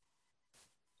drill.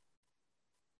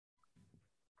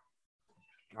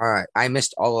 All right. I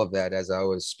missed all of that as I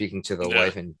was speaking to the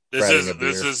wife and this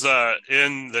is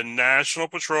in the National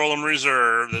Petroleum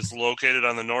Reserve that's located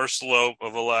on the North Slope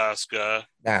of Alaska.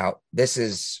 Now, this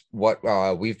is what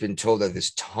we've been told that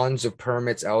there's tons of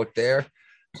permits out there.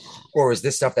 Or is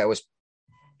this stuff that was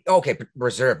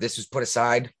reserved? This was put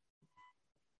aside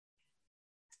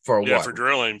for what? Yeah, for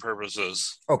drilling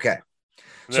purposes. Okay.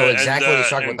 So exactly what you're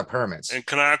talking about the permits. And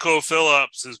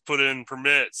ConocoPhillips has put in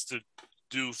permits to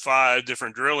do 5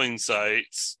 different drilling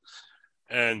sites.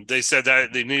 And they said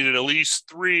that they needed at least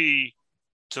 3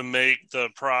 to make the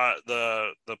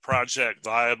project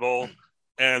viable.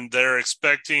 And they're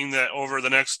expecting that over the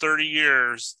next 30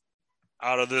 years,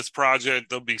 out of this project,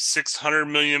 there'll be 600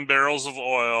 million barrels of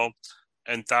oil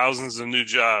and thousands of new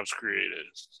jobs created.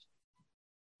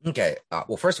 Okay.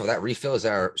 Well, first of all, that refills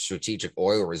our strategic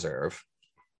oil reserve.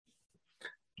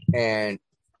 And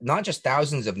not just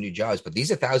thousands of new jobs, but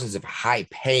these are thousands of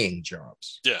high-paying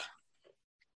jobs. Yeah.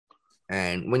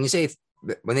 And when they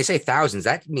say thousands,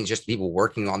 that means just people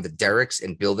working on the derricks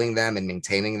and building them and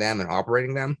maintaining them and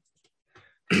operating them.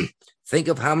 Think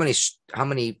of how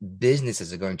many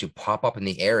businesses are going to pop up in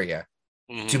the area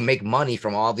to make money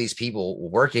from all these people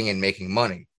working and making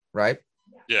money, right?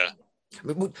 Yeah.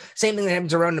 Same thing that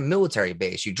happens around the military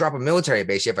base. You drop a military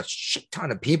base, you have a shit ton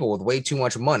of people with way too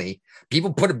much money.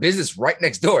 People put a business right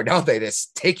next door, don't they?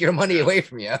 Just take your money away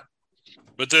from you.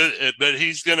 But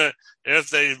he's gonna, if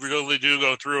they really do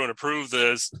go through and approve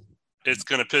this, it's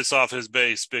gonna piss off his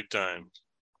base big time.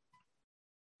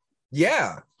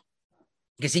 Yeah,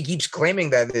 because he keeps claiming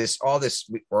that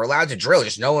we're allowed to drill,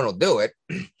 just no one will do it.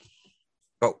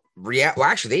 But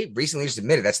actually, they recently just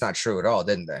admitted that's not true at all,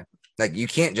 didn't they? Like you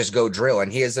can't just go drill.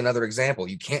 And here's another example.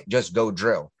 You can't just go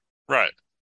drill. Right.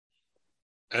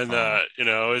 And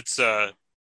it's a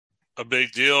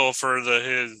big deal for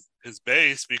his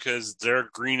base because they're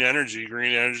green energy.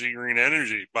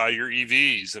 Buy your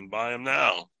EVs and buy them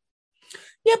now.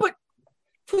 Yeah, but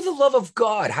for the love of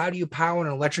God, how do you power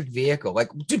an electric vehicle? Like,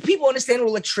 do people understand where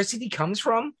electricity comes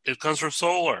from? It comes from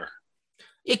solar.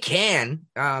 It can.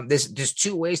 There's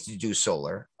two ways to do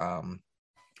solar.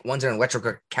 One's an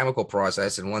electrochemical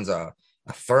process, and one's a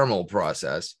thermal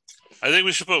process. I think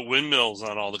we should put windmills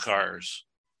on all the cars.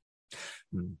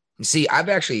 See, I've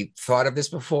actually thought of this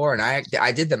before, and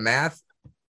I did the math.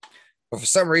 But for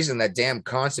some reason, that damn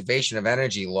conservation of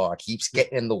energy law keeps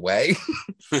getting in the way.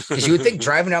 Because you would think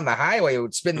driving down the highway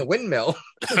would spin the windmill,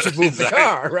 which would move the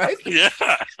car, right? Yeah.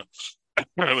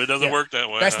 It doesn't work that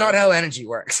way. That's not how energy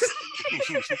works.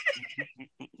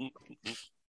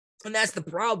 And that's the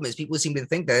problem, is people seem to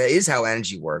think that is how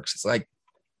energy works. It's like,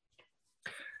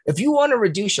 if you want to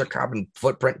reduce your carbon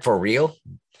footprint for real,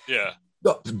 yeah,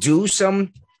 do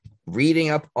some reading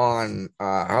up on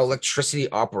how electricity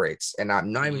operates. And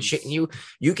I'm not even shitting you.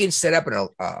 You can set up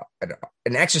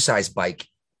an exercise bike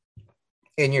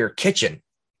in your kitchen,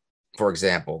 for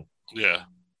example. Yeah.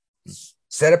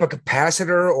 Set up a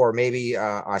capacitor or maybe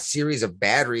a series of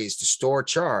batteries to store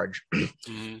charge.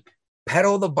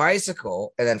 Pedal the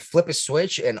bicycle and then flip a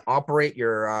switch and operate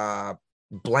your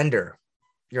blender,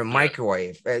 your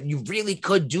microwave. You really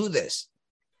could do this.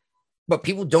 But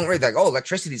people don't really like, oh,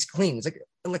 electricity is clean. It's like,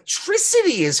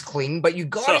 electricity is clean, but you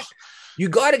got it. You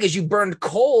got it because you burned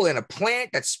coal in a plant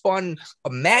that spun a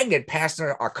magnet past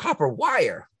a copper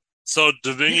wire. So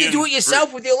Dominion, you can do it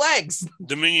yourself with your legs.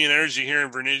 Dominion Energy here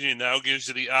in Virginia now gives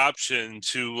you the option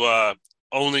to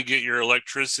only get your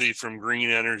electricity from green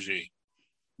energy.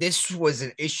 This was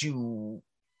an issue.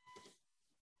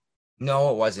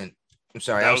 No, it wasn't. I'm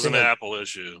sorry. That was an Apple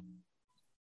issue.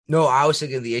 No, I was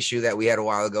thinking of the issue that we had a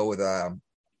while ago with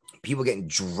people getting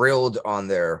drilled on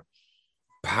their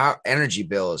energy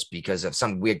bills because of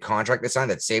some weird contract they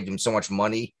signed that saved them so much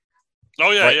money.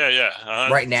 Oh yeah,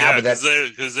 yeah. Right now, but that's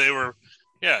because they were,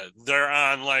 they're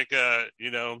on like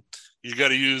you got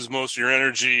to use most of your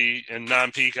energy in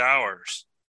non-peak hours.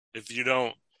 If you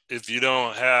don't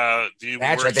have,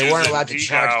 that's right. They weren't allowed to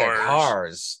charge their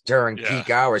cars during peak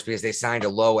hours because they signed a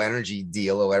low energy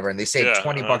deal or whatever, and they saved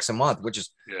 $20 a month, which is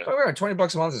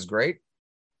 $20 a month is great.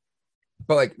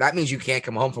 But like that means you can't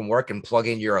come home from work and plug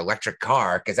in your electric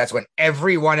car because that's when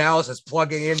everyone else is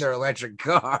plugging in their electric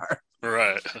car.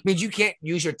 Right. It means you can't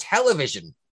use your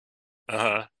television.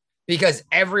 Because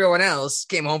everyone else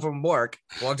came home from work,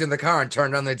 plugged in the car, and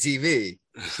turned on the TV.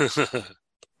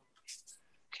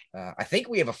 I think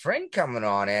we have a friend coming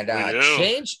on,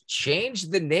 and change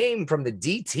the name from the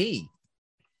DT.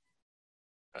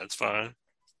 That's fine.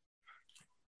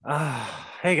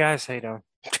 Hey guys, how you doing?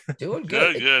 Doing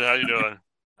good. Good. How you doing?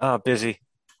 Busy.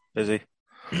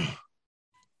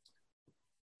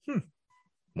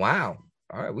 Wow.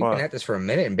 All right, we've been at this for a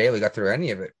minute, and Bailey got through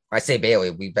any of it. I say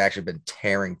Bailey, we've actually been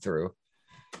tearing through.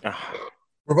 We're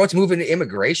about to move into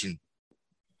immigration.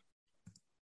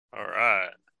 All right.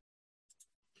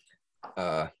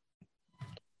 I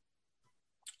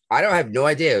don't have no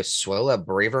idea who Swella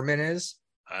Braverman is.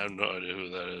 I have no idea who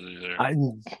that is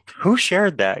either. Who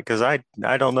shared that? Because I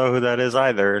don't know who that is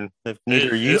either, and if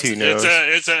neither you two know,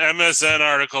 it's an MSN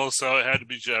article, so it had to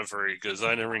be Jeffrey because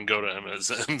I never even go to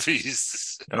MSN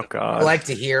piece. Oh God! I like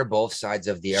to hear both sides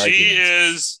of the argument. She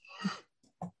is.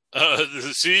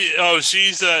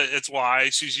 She's it's why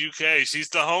she's UK. She's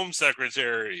the Home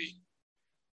Secretary.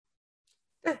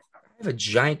 I have a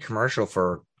giant commercial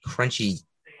for crunchy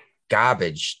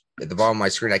garbage at the bottom of my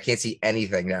screen. I can't see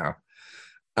anything now.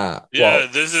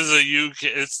 This is a UK.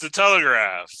 It's the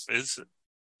Telegraph.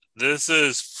 This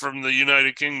is from the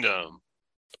United Kingdom.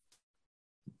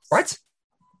 What?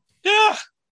 Yeah.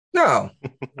 No.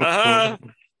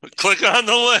 Click on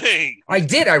the link. I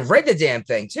did. I read the damn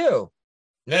thing too.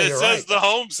 No, it says the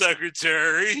Home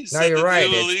Secretary. No, you're right.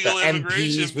 It's the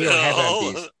MPs. We don't have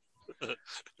MPs.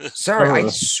 Sorry, I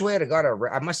swear to God,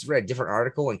 I must have read a different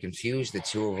article and confused the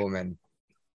two of them and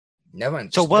never.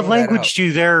 So, what language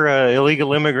do their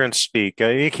illegal immigrants speak?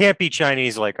 It can't be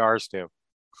Chinese like ours do.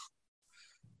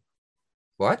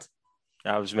 What?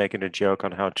 I was making a joke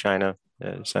on how China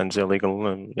sends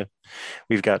illegal.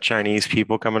 We've got Chinese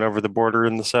people coming over the border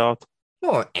in the south.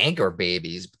 Well, anchor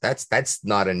babies, but that's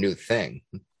not a new thing.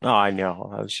 Oh, I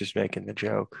know. I was just making the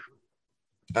joke.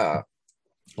 Well,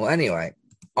 anyway,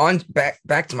 on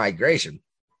back to migration.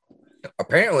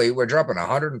 Apparently, we're dropping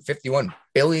 $151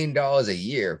 billion a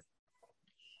year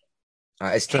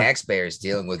as taxpayers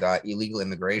dealing with illegal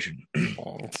immigration.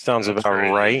 It sounds That's about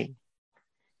crazy. right.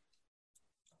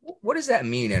 What does that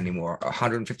mean anymore?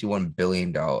 $151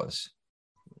 billion. To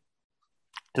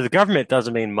the government, it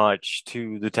doesn't mean much.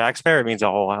 To the taxpayer, it means a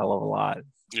whole hell of a lot.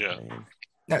 Yeah.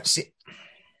 Now, see,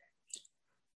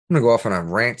 I'm going to go off on a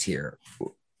rant here.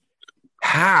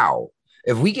 How?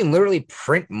 If we can literally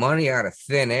print money out of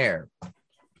thin air,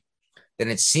 then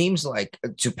it seems like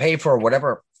to pay for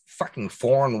whatever fucking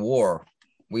foreign war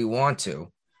we want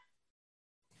to,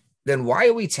 then why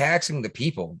are we taxing the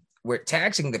people? We're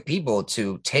taxing the people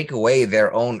to take away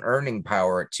their own earning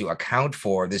power to account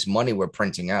for this money we're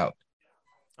printing out.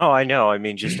 Oh, I know. I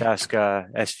mean, just ask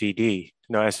SVD.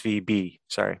 No, SVB.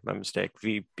 Sorry, my mistake.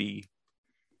 VB.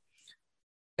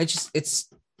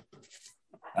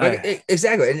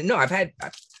 Exactly. And no, I've had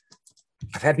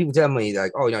people tell me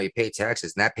like, oh, you pay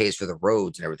taxes and that pays for the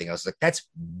roads and everything else. Like, that's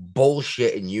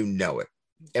bullshit, and you know it.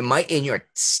 It might in your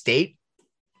state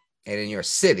and in your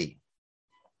city.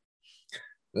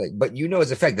 Like, but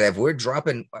it's a fact that if we're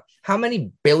dropping, how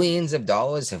many billions of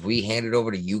dollars have we handed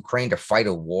over to Ukraine to fight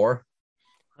a war?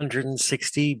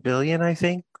 160 billion, I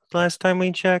think, last time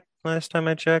I checked.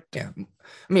 Yeah. I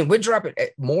mean, we're dropping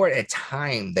more at a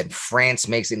time than France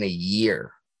makes in a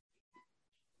year.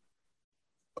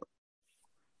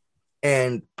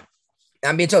 And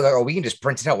I'm being told, like, oh, we can just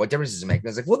print it out. What difference does it make? And I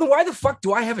was like, well, then why the fuck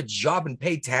do I have a job and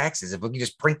pay taxes if we can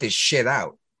just print this shit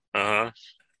out? Uh-huh.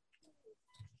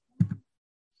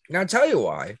 Now, I'll tell you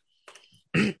why.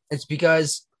 It's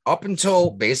because up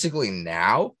until basically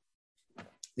now,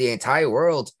 the entire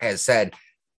world has said,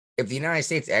 if the United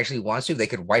States actually wants to, they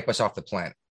could wipe us off the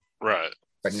planet. Right.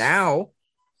 But now,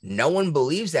 no one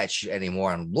believes that shit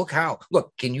anymore. And look,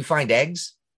 can you find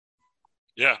eggs?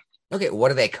 Yeah. Okay, what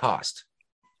do they cost?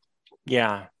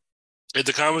 Yeah. At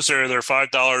the commissary, they're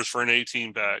 $5 for an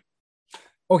 18-pack.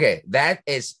 Okay, that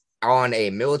is on a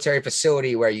military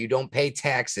facility where you don't pay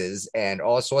taxes and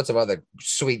all sorts of other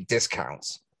sweet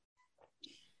discounts.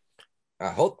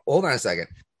 Hold on a second.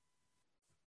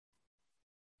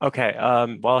 Okay.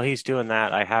 While he's doing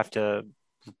that, I have to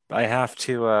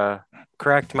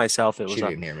correct myself. It was She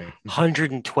didn't hear me.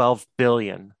 112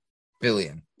 billion.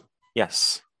 Billion.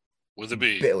 Yes. With a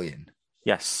B. Billion.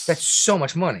 Yes. That's so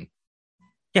much money.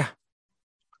 Yeah.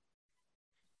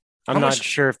 I'm How not much-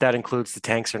 sure if that includes the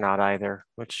tanks or not either,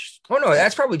 which Oh, no,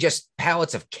 that's probably just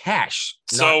pallets of cash.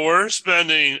 So we're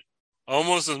spending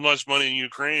almost as much money in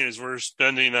Ukraine as we're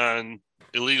spending on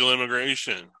illegal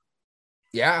immigration.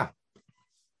 Yeah.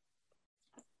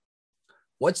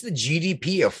 What's the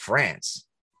GDP of France?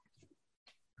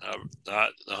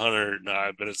 Not 100, no,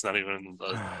 I bet it's not even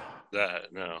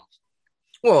that, no.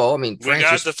 Well, I mean, We France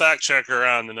got is- the fact checker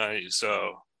on tonight,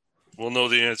 so we'll know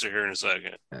the answer here in a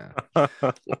second.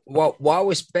 Well, while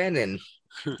we're spending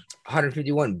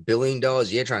 $151 billion a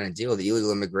year trying to deal with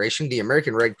illegal immigration, the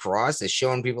American Red Cross is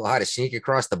showing people how to sneak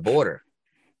across the border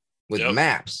with Yep.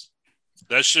 maps.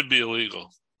 That should be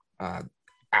illegal. I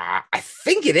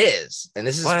think it is. And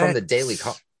this is from What? the Daily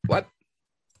Call. What?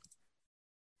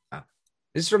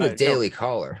 This is from the No. Daily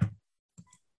Caller.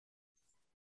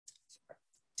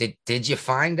 Did you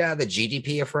find the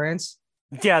GDP of France?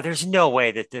 yeah, there's no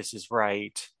way that this is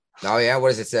right. Oh, yeah. What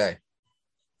does it say?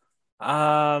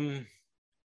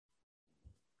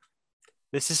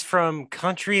 This is from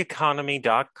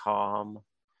countryeconomy.com.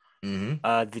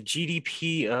 Mm-hmm. The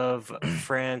GDP of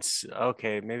France,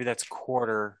 okay, maybe that's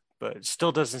quarter, but it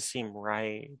still doesn't seem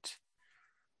right.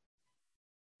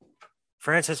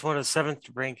 France has one of the seventh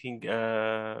ranking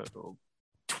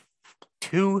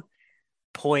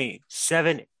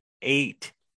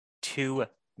 2.782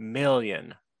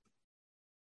 million.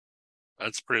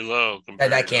 That's pretty low.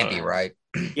 That can't be right.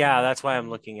 Yeah, that's why I'm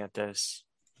looking at this.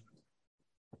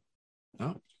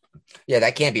 Yeah,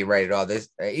 that can't be right at all. This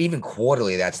even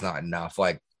quarterly, that's not enough.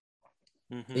 Like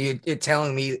Mhm. you're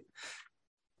telling me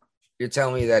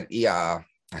that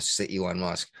I should say Elon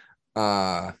Musk,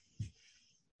 the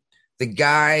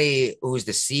guy who's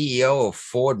the CEO of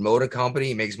Ford Motor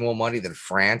Company makes more money than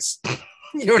France.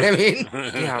 You know what I mean?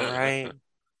 Yeah, right.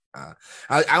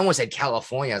 I almost said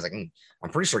California. I was like, I'm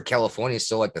pretty sure California is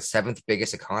still like the seventh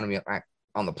biggest economy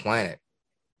on the planet.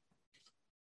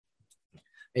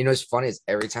 You know, what's funny is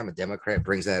every time a Democrat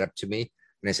brings that up to me,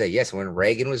 and I say, yes, when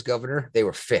Reagan was governor, they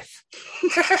were fifth.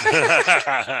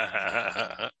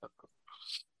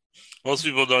 Most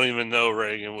people don't even know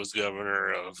Reagan was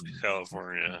governor of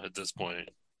California at this point.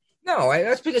 No,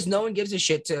 that's because no one gives a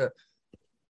shit to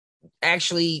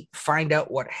actually find out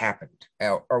what happened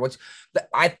or what's.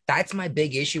 That's my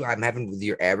big issue I'm having with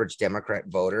your average Democrat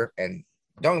voter. And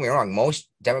don't get me wrong, most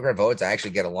Democrat voters I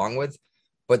actually get along with,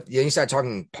 But then you start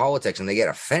talking politics and they get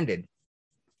offended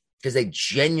because they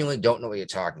genuinely don't know what you're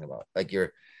talking about. Like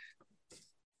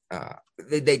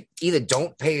they either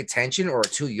don't pay attention or are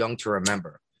too young to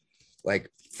remember. Like,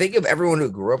 think of everyone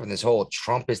who grew up in this whole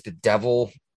Trump is the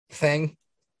devil thing,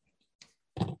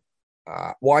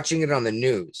 watching it on the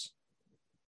news,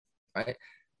 right?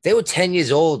 They were 10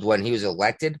 years old when he was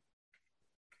elected.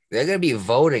 They're going to be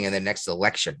voting in the next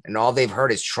election, and all they've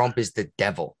heard is Trump is the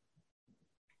devil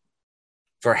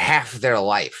for half their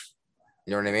life.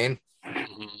 You know what I mean?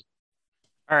 Mhm.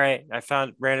 All right,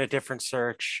 ran a different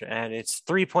search, and it's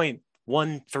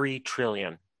 3.13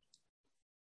 trillion.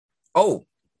 Oh,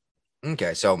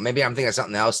 okay. So maybe I'm thinking of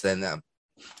something else then.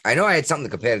 I know I had something to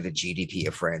compare to the GDP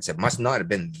of France. It must not have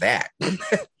been that.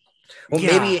 Well,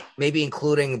 Yeah. maybe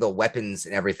including the weapons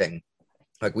and everything.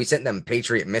 Like, we sent them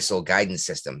Patriot missile guidance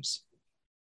systems.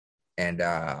 And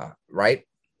right?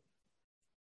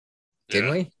 Didn't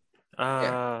Yeah. we?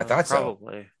 Yeah, I thought so.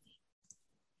 Probably.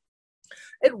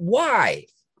 And why?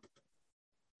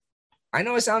 I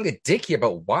know I sound like a dick here,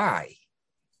 but why?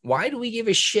 Why do we give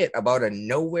a shit about a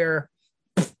nowhere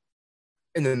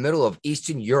in the middle of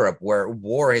Eastern Europe where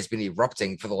war has been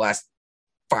erupting for the last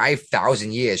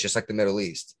 5,000 years, just like the Middle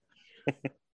East?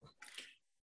 Because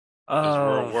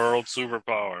we're a world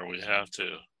superpower. We have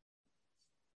to.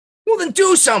 Well, then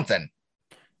do something.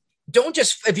 Don't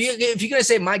just, if you're gonna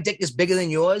say my dick is bigger than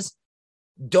yours,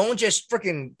 don't just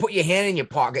freaking put your hand in your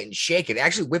pocket and shake it.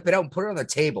 Actually, whip it out and put it on the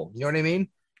table. You know what I mean?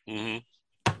 Mm-hmm.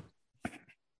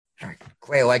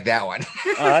 Clay, like that one.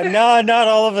 No, not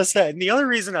all of a sudden. The only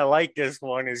reason I like this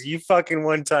one is you fucking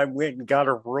one time went and got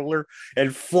a ruler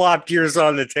and flopped yours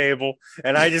on the table,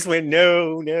 and I just went,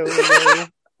 no.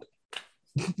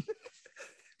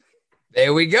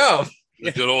 There we go.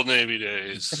 The good old Navy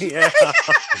days. Yeah.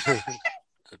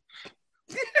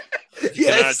 You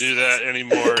cannot do that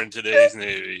anymore in today's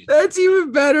Navy. That's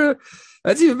even better.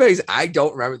 That's even better. I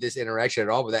don't remember this interaction at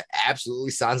all, but that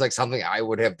absolutely sounds like something I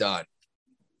would have done.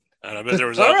 And I bet there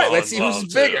was all right. alcohol Let's see who's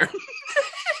involved, bigger.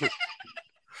 too.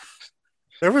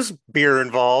 There was beer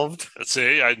involved.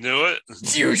 See, I knew it.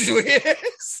 It usually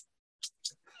is.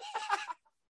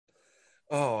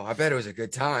 Oh, I bet it was a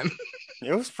good time.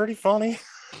 It was pretty funny.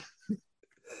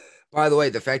 By the way,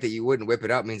 the fact that you wouldn't whip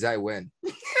it up means I win.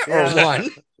 Yeah. Or won.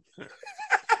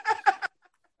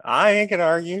 I ain't gonna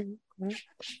argue.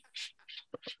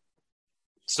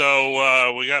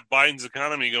 So we got Biden's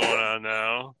economy going on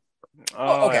now.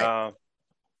 Oh, okay.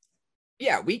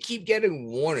 Yeah, we keep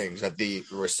getting warnings that the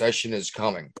recession is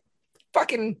coming.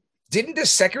 Fucking, didn't the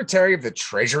Secretary of the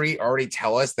Treasury already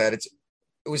tell us that it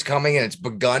was coming and it's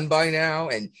begun by now?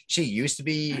 And she used to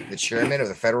be the chairman of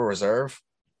the Federal Reserve.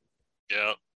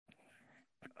 Yeah.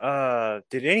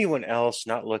 Did anyone else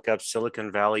not look up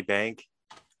Silicon Valley Bank?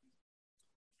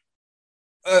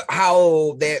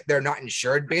 How they're not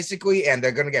insured, basically, and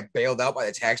they're going to get bailed out by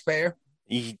the taxpayer?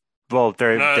 Well,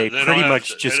 they pretty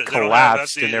much just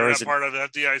collapsed, and there was part of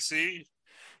FDIC.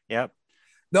 Yep.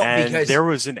 No, and because there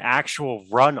was an actual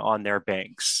run on their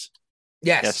banks.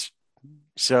 Yes.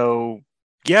 So,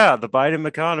 yeah, the Biden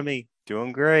economy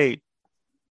doing great.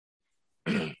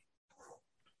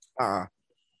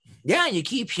 Yeah, you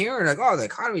keep hearing like, oh, the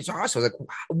economy's awesome. Like,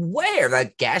 where?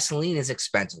 That gasoline is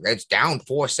expensive. It's down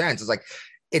 4 cents. It's like,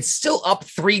 it's still up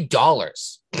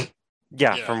 $3.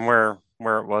 Yeah, from where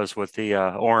it was with the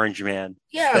Orange Man.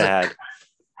 Yeah, like,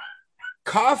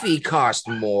 coffee costs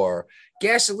more.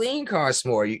 Gasoline costs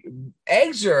more.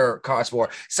 Eggs cost more.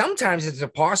 Sometimes it's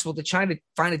impossible to try to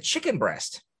find a chicken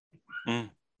breast. You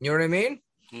know what I mean?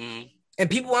 Mm. And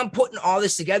people aren't putting all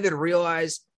this together to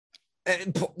realize.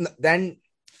 Then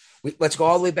let's go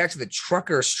all the way back to the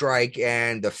trucker strike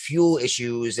and the fuel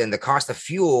issues and the cost of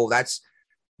fuel.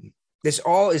 This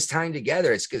all is tying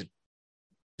together. It's because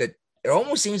it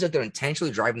almost seems like they're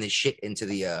intentionally driving this shit into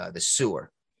the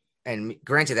sewer. And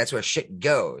granted, that's where shit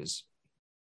goes.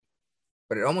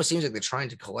 But it almost seems like they're trying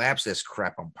to collapse this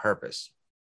crap on purpose.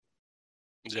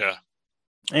 Yeah.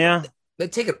 Yeah. They're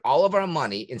taking all of our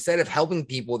money instead of helping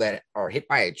people that are hit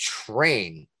by a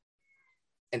train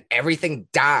and everything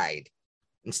died.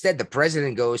 Instead, the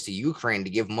president goes to Ukraine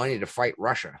to give money to fight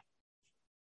Russia.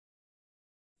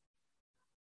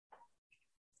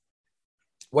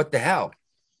 What the hell?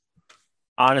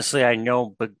 Honestly, I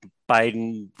know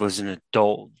Biden was an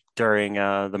adult during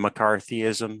the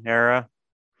McCarthyism era.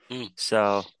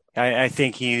 So I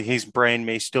think his brain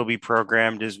may still be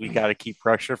programmed as we got to keep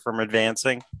Russia from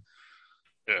advancing.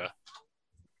 Yeah.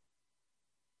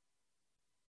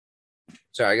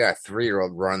 So I got a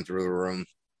 3-year-old run through the room.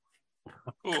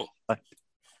 Cool.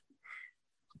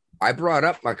 I brought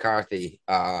up McCarthy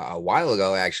a while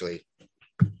ago, actually.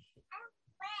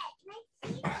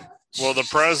 Well, the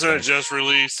president just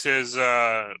released his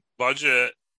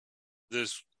budget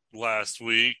this last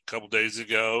week, a couple days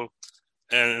ago.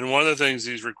 And one of the things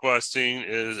he's requesting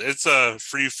is it's a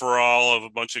free for all of a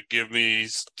bunch of gift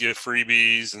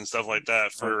freebies and stuff like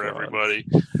that for everybody.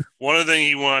 One of the things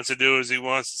he wants to do is he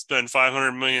wants to spend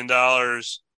 $500 million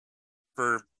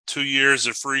for 2 years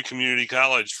of free community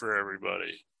college for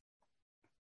everybody.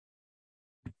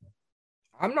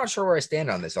 I'm not sure where I stand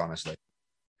on this, honestly.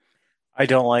 I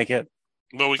don't like it.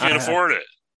 But we can't afford it.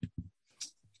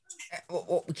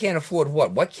 Well, we can't afford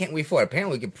what? What can't we afford?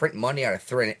 Apparently, we can print money out of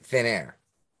thin air.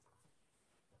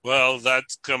 Well,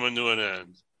 that's coming to an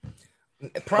end.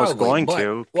 Probably going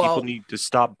to. People need to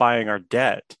stop buying our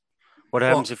debt. What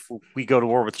happens if we go to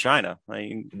war with China?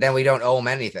 Then we don't owe them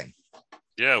anything.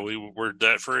 Yeah, we're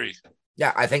debt free.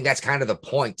 Yeah, I think that's kind of the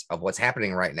point of what's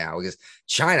happening right now, because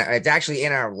China, it's actually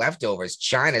in our leftovers.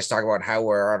 China's talking about how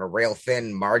we're on a real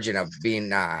thin margin of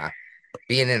being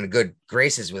in good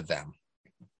graces with them.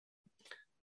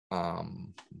 I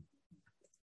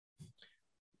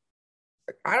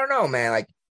don't know, man. Like,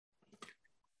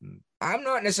 I'm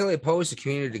not necessarily opposed to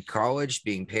community college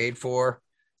being paid for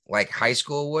like high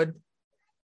school would,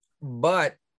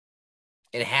 but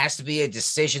it has to be a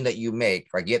decision that you make.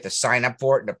 Like, you have to sign up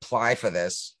for it and apply for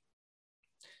this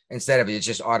instead of it's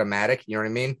just automatic. You know what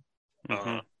I mean?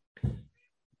 Uh-huh.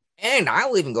 And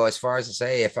I'll even go as far as to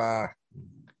say if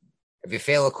you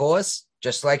fail a course,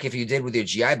 just like if you did with your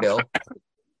GI Bill,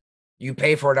 you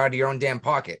pay for it out of your own damn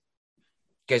pocket,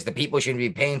 because the people shouldn't be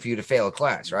paying for you to fail a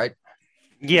class, right?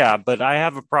 Yeah, but I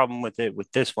have a problem with it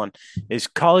with this one is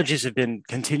colleges have been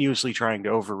continuously trying to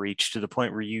overreach to the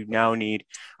point where you now need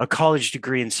a college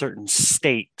degree in certain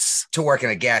states to work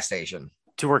in a gas station.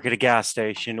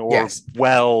 Or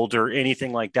weld or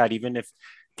anything like that. Even if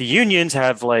the unions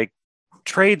have like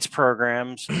trades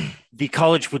programs, the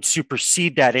college would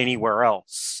supersede that anywhere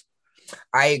else.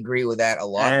 I agree with that a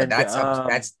lot, but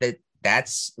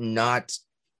that's not.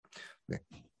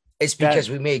 It's because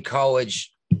we made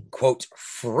college, quote,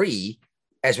 free,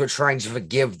 as we're trying to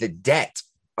forgive the debt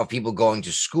of people going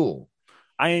to school.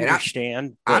 I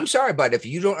understand. I'm sorry, but if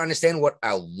you don't understand what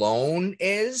a loan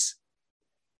is,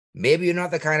 maybe you're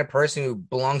not the kind of person who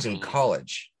belongs in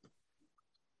college.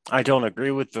 I don't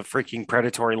agree with the freaking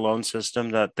predatory loan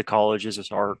system that the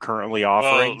colleges are currently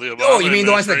offering. Well, you mean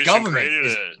the ones the government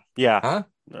is, yeah. Huh?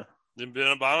 The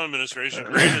Obama administration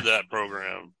created that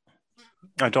program.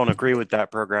 I don't agree with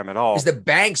that program at all. Because the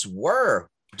banks were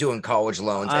doing college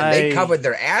loans and they covered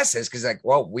their asses because, like,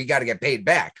 well, we got to get paid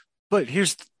back. But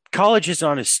college is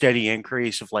on a steady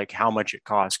increase of like how much it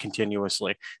costs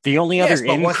continuously. The only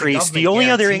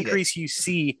other increase you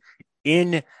see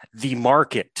in the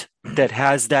market that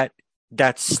has that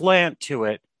slant to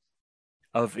it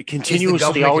of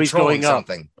continuously always going up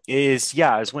is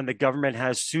when the government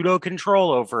has pseudo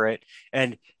control over it,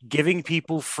 and giving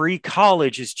people free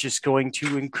college is just going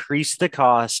to increase the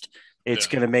cost. It's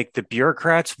going to make the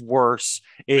bureaucrats worse.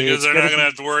 Because they're not going to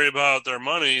have to worry about their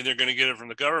money. They're going to get it from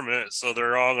the government. So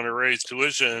they're all going to raise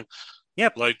tuition.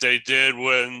 Yep. Like they did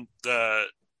when the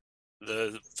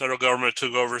federal government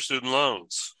took over student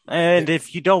loans. And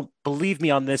if you don't believe me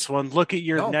on this one, look at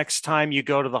your next time you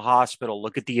go to the hospital.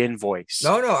 Look at the invoice.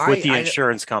 With the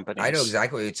insurance companies. I know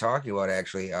exactly what you're talking about,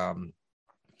 actually.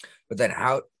 But then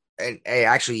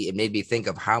it made me think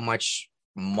of how much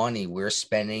money we're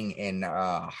spending in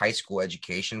high school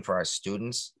education for our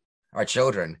students, our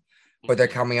children, but they're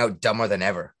coming out dumber than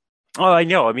ever. Oh, I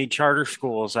know. I mean, charter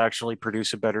schools actually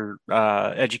produce a better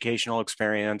educational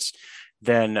experience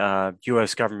than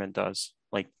U.S. government does.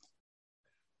 Like,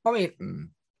 I mean,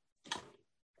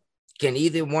 can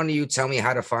either one of you tell me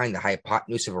how to find the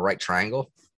hypotenuse of a right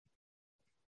triangle?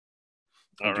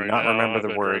 I do not remember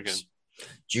the words.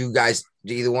 Do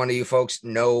either one of you folks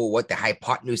know what the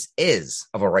hypotenuse is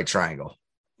of a right triangle?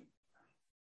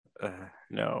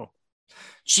 No.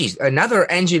 Jeez, another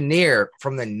engineer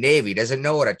from the Navy doesn't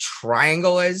know what a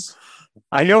triangle is?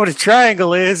 I know what a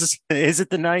triangle is. Is it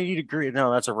the 90 degree?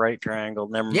 No, that's a right triangle.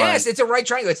 Never mind. Yes, it's a right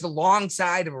triangle. It's the long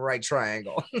side of a right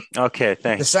triangle. Okay,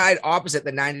 thanks. The side opposite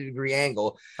the 90-degree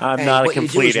angle. I'm not a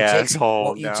complete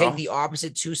asshole. You take the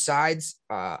opposite two sides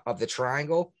of the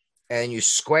triangle and you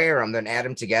square them, then add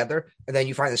them together, and then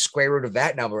you find the square root of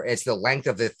that number. It's the length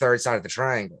of the third side of the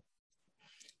triangle.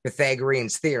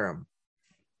 Pythagorean's theorem.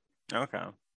 Okay.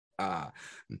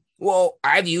 Well,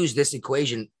 I've used this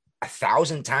equation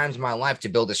 1,000 times in my life to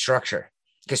build a structure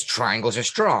because triangles are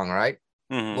strong, right?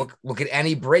 Mm-hmm. Look at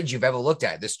any bridge you've ever looked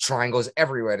at. There's triangles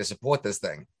everywhere to support this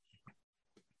thing.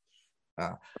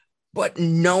 But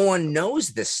no one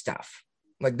knows this stuff.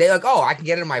 Like, they're like, oh, I can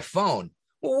get it on my phone.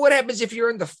 Well, what happens if you're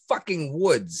in the fucking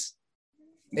woods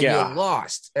and Yeah. you're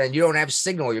lost and you don't have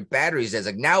signal? Your battery's dead.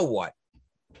 Like, now what?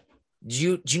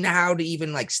 Do you know how to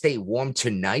even like stay warm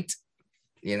tonight?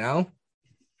 You know?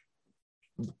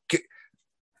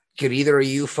 Could either of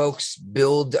you folks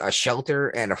build a shelter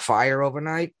and a fire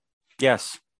overnight?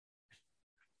 Yes.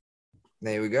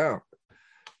 There we go.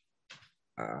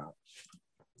 All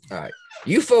right.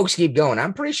 You folks keep going.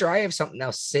 I'm pretty sure I have something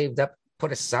else saved up,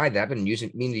 put aside that I've been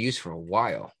meaning to use for a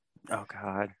while. Oh,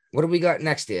 God. What do we got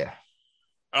next here?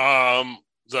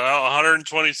 The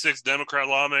 126 Democrat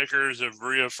lawmakers have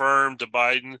reaffirmed to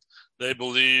Biden they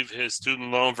believe his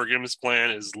student loan forgiveness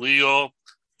plan is legal,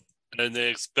 and they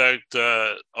expect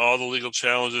all the legal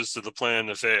challenges to the plan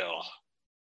to fail.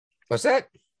 What's that?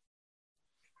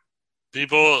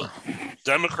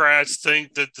 Democrats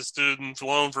think that the student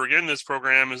loan forgiveness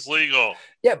program is legal.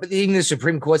 Yeah, but even the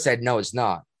Supreme Court said no, it's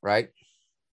not, right?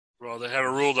 Well, they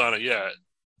haven't ruled on it yet.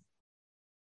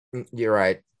 You're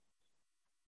right.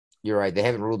 They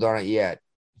haven't ruled on it yet.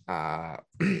 I'm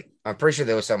pretty sure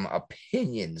there was some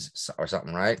opinions or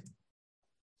something, right?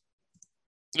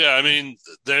 Yeah, I mean,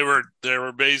 they were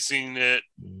basing it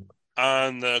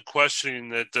on the questioning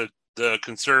that the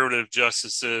conservative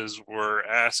justices were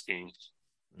asking.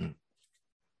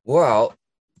 Well,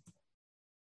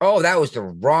 oh, that was the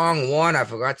wrong one. I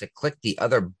forgot to click the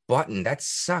other button. That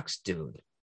sucks, dude.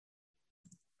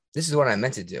 This is what I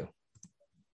meant to do.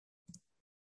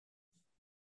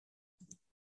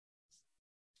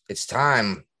 It's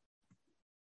time.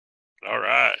 All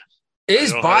right.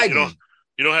 Is Biden?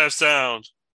 You don't have sound.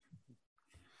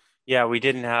 Yeah, we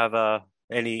didn't have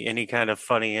any kind of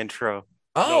funny intro.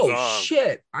 Oh,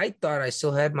 shit. I thought I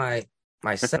still had my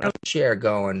sound share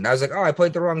going. I was like, oh, I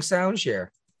played the wrong sound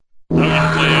share. There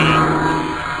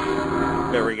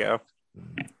we go.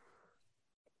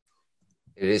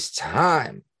 It is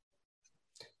time.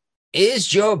 Is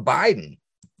Joe Biden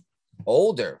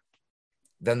older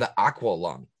than the aqua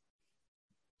lung?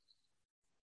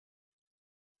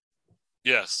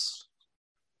 Yes.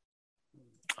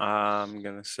 I'm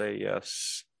going to say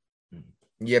yes.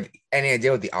 You have any idea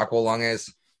what the aqua lung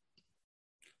is?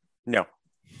 No.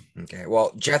 Okay.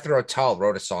 Well, Jethro Tull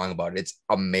wrote a song about it. It's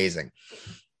amazing.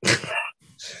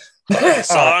 The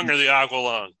song or the aqua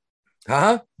lung?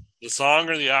 Huh? The song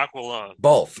or the aqua lung?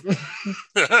 Both.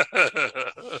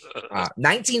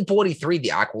 1943,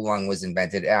 the aqua lung was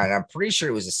invented, and I'm pretty sure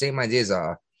it was the same idea as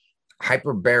a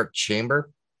hyperbaric chamber.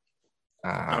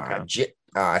 Okay.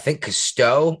 I think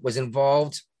Cousteau was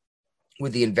involved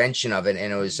with the invention of it,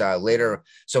 and it was later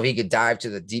so he could dive to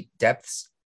the deep depths.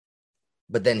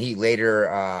 But then it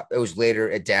was later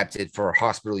adapted for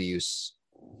hospital use.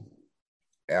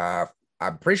 I'm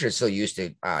pretty sure it's still used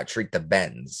to treat the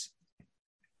bends.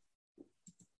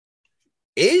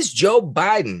 Is Joe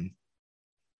Biden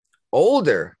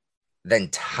older than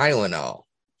Tylenol?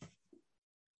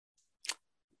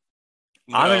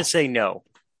 No. I'm going to say no.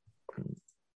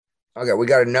 Okay, we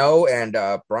got a no, and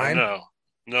Brian? No.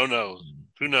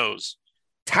 Who knows?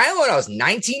 Tylenol is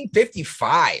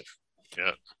 1955.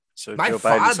 Yeah. So my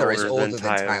father is older than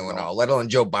Tylenol, let alone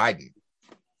Joe Biden.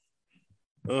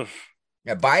 Ugh.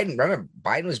 Yeah,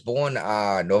 Biden was born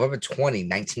November 20,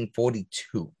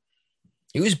 1942.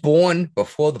 He was born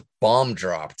before the bomb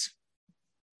dropped.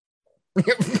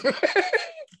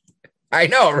 I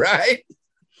know, right?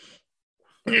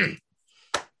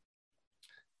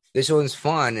 This one's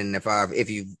fun, and if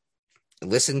you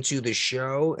listen to the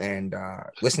show and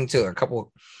listen to a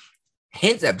couple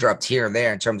hints I've dropped here and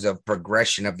there in terms of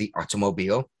progression of the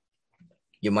automobile,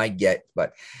 you might get.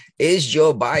 But is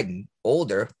Joe Biden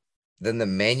older than the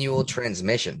manual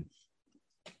transmission?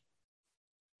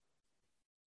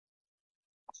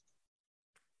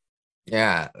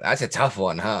 Yeah, that's a tough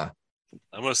one, huh?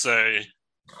 I'm going to say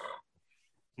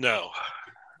no.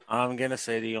 I'm going to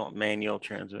say the manual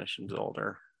transmission's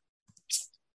older.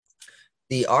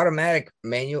 The automatic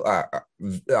manual,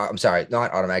 I'm sorry,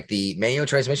 not automatic. The manual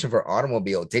transmission for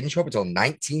automobile didn't show up until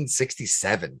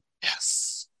 1967.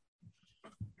 Yes.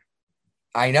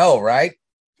 I know, right?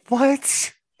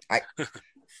 What?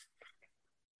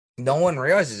 No one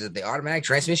realizes that the automatic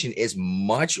transmission is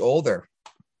much older.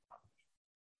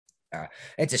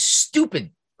 It's a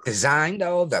stupid design,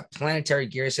 though. The planetary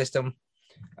gear system.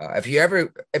 If you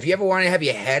ever want to have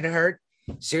your head hurt,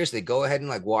 seriously, go ahead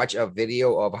and watch a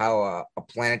video of how a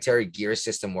planetary gear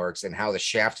system works and how the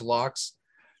shaft locks,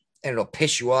 and it'll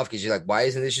piss you off because you're like, why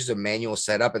isn't this just a manual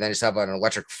setup and then just have an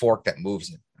electric fork that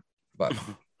moves it? But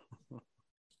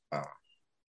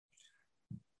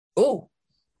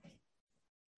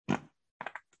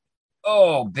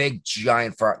oh, big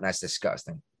giant fart. That's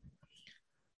disgusting.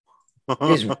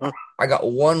 I got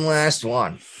one last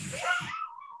one.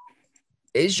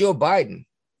 Is Joe Biden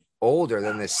older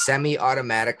than the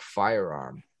semi-automatic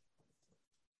firearm?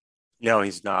 No,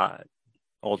 he's not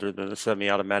older than the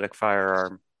semi-automatic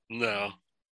firearm. No.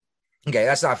 Okay,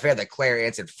 that's not fair that Claire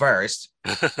answered first.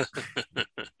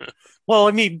 Well,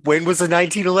 I mean, when was the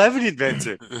 1911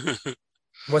 invented?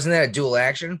 Wasn't that a dual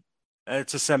action?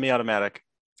 It's a semi-automatic.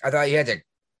 I thought you had to.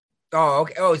 Oh,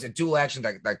 okay. Oh, it's a dual action.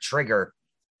 The trigger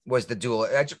was the dual.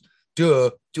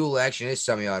 Dual action is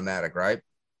semi-automatic, right?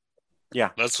 Yeah.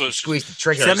 That's what Squeeze the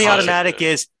trigger. Semi-automatic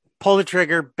is pull the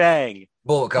trigger, bang.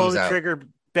 Bullet comes pull the out. Trigger,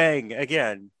 bang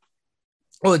again.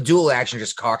 Well, the dual action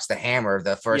just cocks the hammer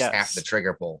the first Yes. half of the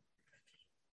trigger pull.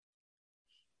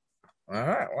 All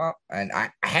right. Well, and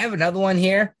I have another one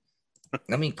here.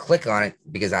 Let me click on it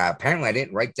because apparently I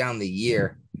didn't write down the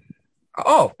year.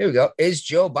 Oh, here we go. Is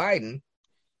Joe Biden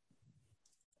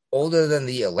older than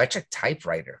the electric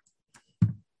typewriter?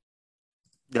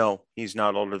 No, he's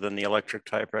not older than the electric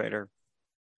typewriter.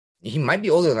 He might be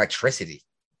older than electricity.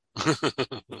 I'm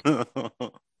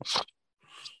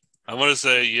going to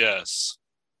say yes.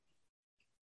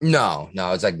 No,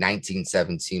 it's like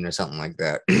 1917 or something like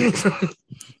that.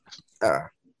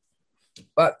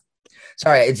 But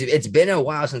sorry, it's been a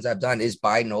while since I've done Is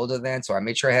Biden older than? So I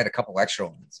made sure I had a couple extra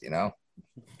ones, you know.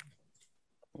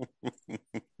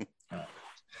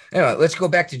 Anyway, let's go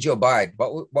back to Joe Biden.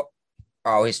 What?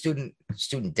 Oh, his student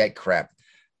debt crap.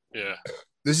 Yeah.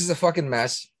 This is a fucking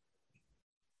mess.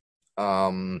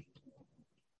 Pretty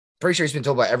sure he's been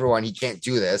told by everyone he can't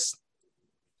do this.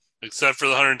 Except for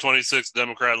the 126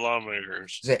 Democrat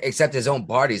lawmakers. Except his own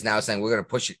party's now saying we're going to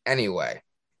push it anyway.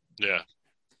 Yeah.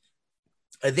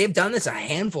 They've done this a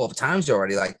handful of times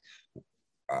already. Like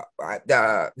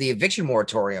the eviction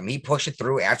moratorium, he pushed it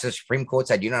through after the Supreme Court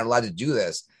said you're not allowed to do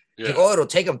this. Yeah. Like, oh, it'll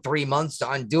take them 3 months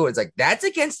to undo it. It's like, that's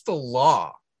against the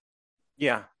law.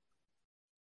 Yeah.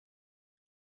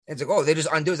 It's like, oh, they just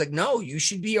undo it. It's like, no, you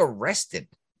should be arrested.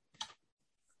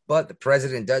 But the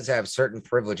president does have certain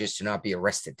privileges to not be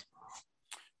arrested.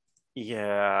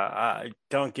 Yeah.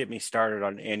 Don't get me started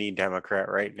on any Democrat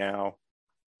right now.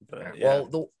 But, yeah.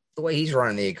 Well, the way he's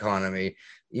running the economy,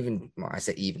 I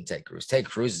say even Ted Cruz. Ted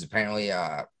Cruz is apparently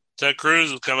Ted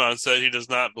Cruz has come out and said he does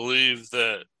not believe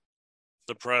that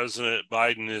the president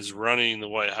Biden is running the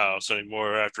White House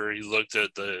anymore after he looked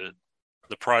at the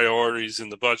priorities in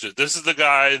the budget. This is the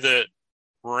guy that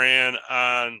ran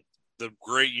on the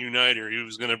Great Uniter. He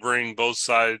was going to bring both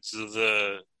sides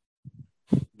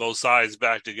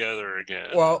back together again.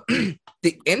 Well,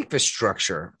 the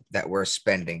infrastructure that we're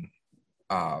spending,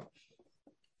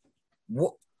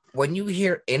 when you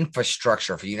hear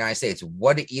infrastructure for the United States,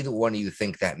 what do either one of you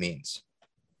think that means?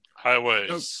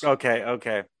 Highways.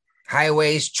 Okay.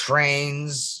 Highways,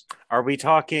 trains. Are we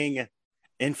talking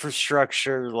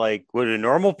infrastructure like what a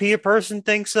normal person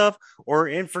thinks of, or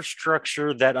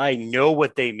infrastructure that I know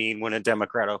what they mean when a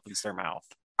Democrat opens their mouth?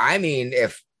 I mean,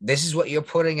 if this is what you're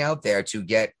putting out there to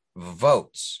get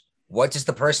votes, what does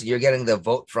the person you're getting the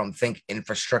vote from think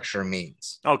infrastructure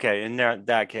means? Okay, in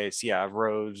that case, yeah,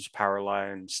 roads, power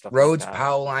lines, stuff. Roads, like that.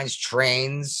 power lines,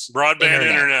 trains, broadband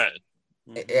internet.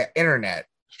 Internet.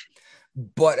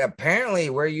 But apparently,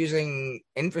 we're using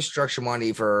infrastructure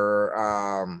money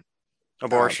for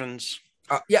abortions.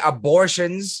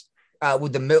 Abortions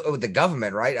with the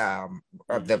government, right?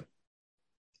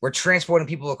 We're transporting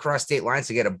people across state lines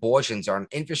to get abortions on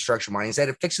infrastructure money instead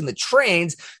of fixing the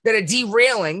trains that are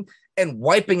derailing and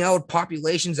wiping out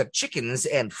populations of chickens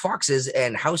and foxes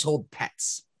and household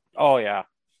pets. Oh yeah.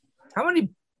 How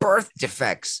many birth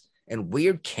defects and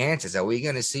weird cancers are we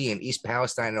going to see in East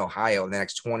Palestine and Ohio in the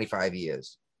next 25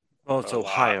 years? Well, it's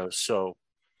Ohio, so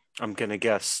I'm going to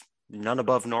guess none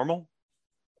above normal.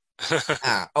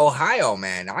 Ohio,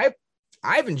 man.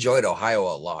 I've enjoyed Ohio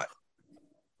a lot.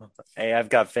 Hey, I've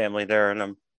got family there,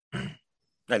 and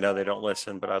I know they don't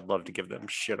listen, but I'd love to give them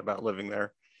shit about living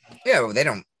there. Yeah, but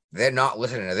they're not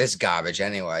listening to this garbage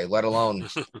anyway, let alone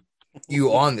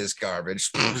you on this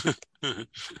garbage.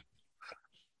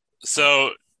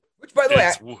 So, which, by the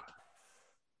way,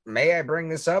 may I bring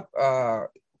this up? How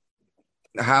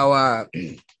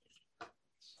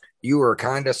you were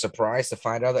kind of surprised to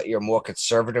find out that your more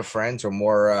conservative friends were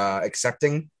more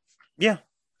accepting? Yeah.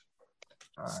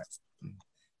 All right.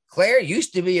 Claire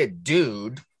used to be a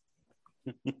dude,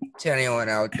 to anyone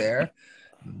out there,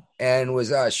 and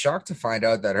was shocked to find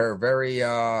out that her very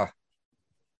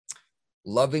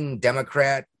loving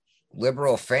Democrat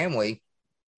liberal family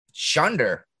shunned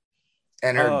her.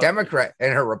 And her Democrat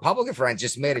and her Republican friends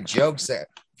just made a joke.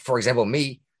 For example,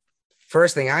 me,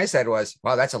 first thing I said was,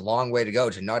 wow, that's a long way to go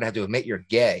to not have to admit you're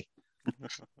gay.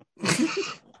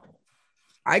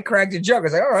 I cracked a joke. I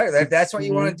was like, all right, that's what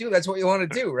you want to do. That's what you want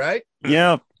to do, right?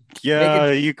 Yeah.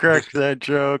 Yeah, you cracked that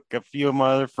joke. A few of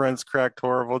my other friends cracked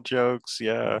horrible jokes.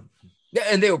 Yeah. Yeah,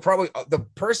 and they were probably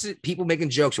people making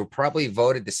jokes were probably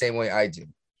voted the same way I do,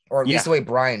 or at least the way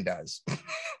Brian does.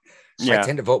 So I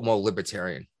tend to vote more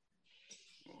libertarian.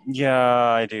 Yeah,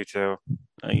 I do too.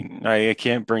 I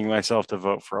can't bring myself to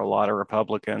vote for a lot of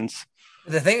Republicans.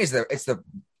 The thing is that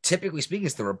typically speaking,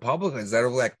 it's the Republicans that are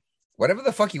like, whatever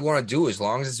the fuck you want to do, as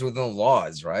long as it's within the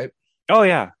laws, right? Oh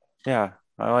yeah, yeah.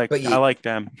 I like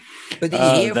them. But you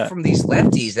hear from these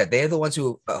lefties that they're the ones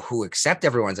who accept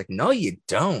everyone's like, no, you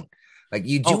don't. Like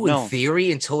you do in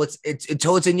theory until it's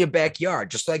in your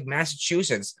backyard, just like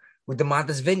Massachusetts with the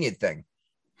Martha's Vineyard thing.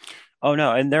 Oh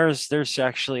no, and there's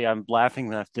actually, I'm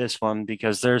laughing at this one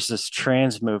because there's this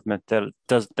trans movement that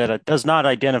does not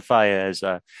identify as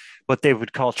what they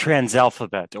would call trans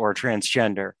alphabet or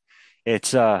transgender.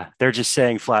 It's they're just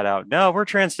saying flat out, no, we're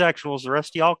transsexuals. The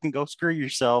rest of y'all can go screw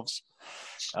yourselves.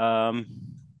 And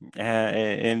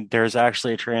there's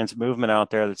actually a trans movement out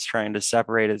there that's trying to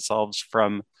separate itself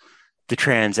from the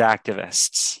trans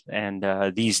activists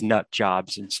and these nut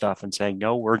jobs and stuff, and saying,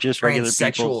 no, we're just regular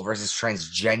people. Versus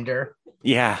transgender.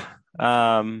 Yeah.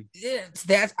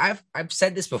 That I've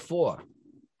said this before.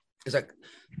 It's like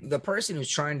the person who's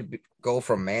trying to go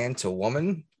from man to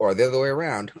woman, or the other way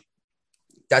around,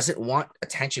 doesn't want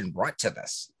attention brought to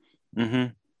this.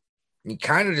 Mm-hmm. You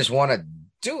kind of just want to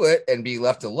do it and be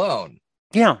left alone.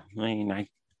 Yeah. I mean, I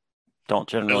don't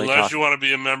generally unless you want to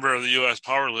be a member of the U.S.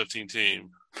 powerlifting team.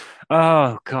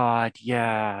 Oh God,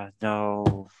 yeah,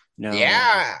 no.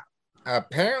 Yeah,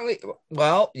 apparently.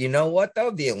 Well, you know what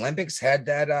though? The Olympics had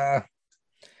that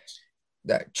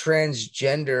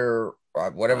transgender,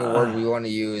 whatever word we want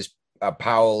to use, a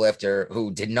power lifter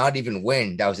who did not even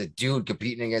win. That was a dude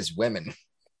competing against women.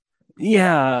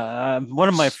 Yeah, one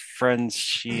of my friends,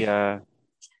 she's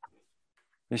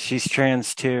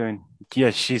trans too, and yeah,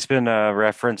 she's been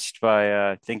referenced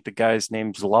by I think the guy's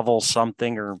name's Level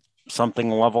something or something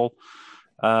Level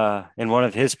in one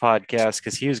of his podcasts,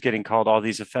 because he was getting called all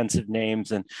these offensive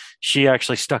names, and she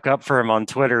actually stuck up for him on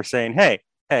Twitter saying, hey,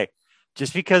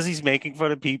 just because he's making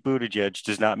fun of Pete Buttigieg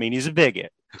does not mean he's a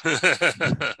bigot.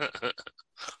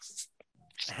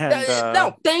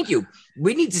 No, thank you.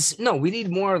 We need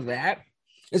more of that.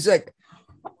 It's like,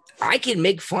 I can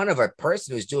make fun of a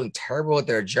person who's doing terrible at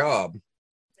their job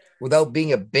without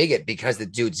being a bigot because the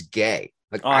dude's gay.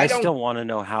 Like, I still want to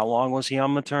know, how long was he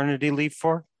on maternity leave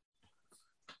for?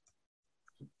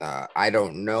 I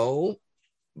don't know,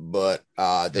 but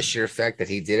the sheer fact that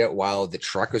he did it while the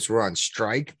truckers were on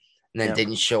strike and then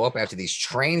didn't show up after these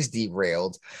trains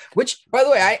derailed, which, by the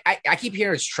way, I keep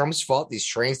hearing it's Trump's fault. These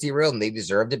trains derailed and they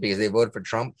deserved it because they voted for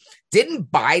Trump.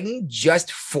 Didn't Biden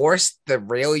just force the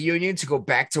rail union to go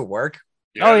back to work?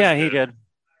 Yeah, he did.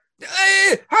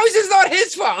 How is this not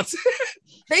his fault?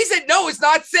 They said, no, it's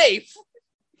not safe.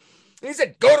 He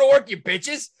said, go to work, you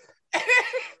bitches.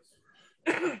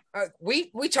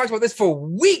 We talked about this for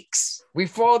weeks. We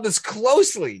followed this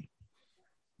closely.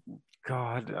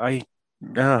 God,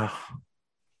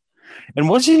 and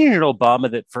wasn't it Obama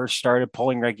that first started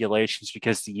pulling regulations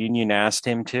because the union asked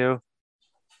him to?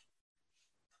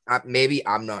 Maybe,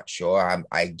 I'm not sure.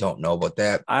 I don't know about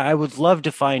that. I would love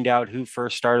to find out who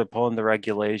first started pulling the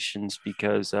regulations,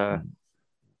 because I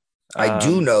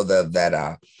do know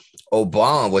that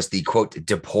Obama was the quote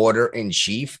deporter in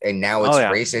chief, and now it's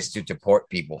racist to deport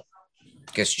people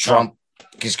because Trump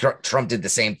did the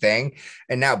same thing,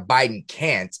 and now Biden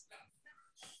can't,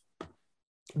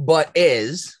 but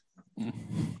is.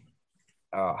 He's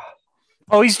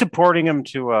deporting him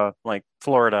to like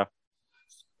Florida.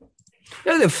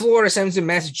 No, then Florida sends them to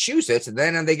Massachusetts, and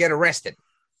then they get arrested.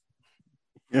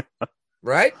 Yeah.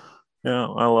 Right? Yeah,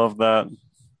 I love that.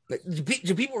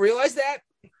 Do people realize that?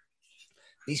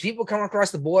 These people come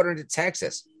across the border into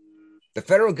Texas. The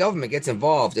federal government gets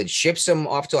involved and ships them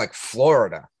off to like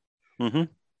Florida. Mm-hmm.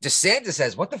 DeSantis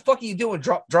says, what the fuck are you doing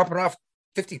dropping off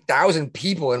 50,000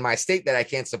 people in my state that I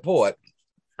can't support?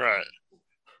 Right.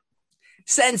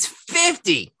 Sends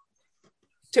 50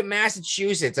 to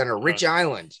Massachusetts on a rich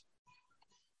island.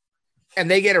 And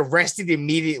they get arrested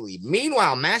immediately.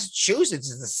 Meanwhile,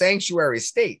 Massachusetts is a sanctuary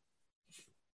state.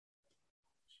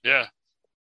 Yeah.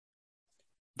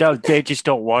 No, they just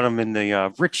don't want them in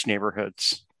the rich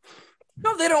neighborhoods.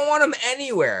 No, they don't want them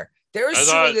anywhere. They're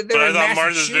assuming that they're in Martha's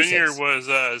Massachusetts. Vineyard was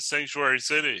a sanctuary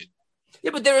city.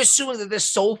 Yeah, but they're assuming that they're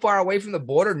so far away from the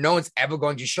border, no one's ever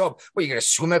going to show up. Well, you're going to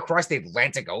swim across the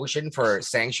Atlantic Ocean for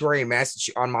sanctuary in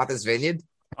on Martha's Vineyard?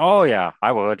 Oh, yeah,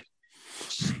 I would.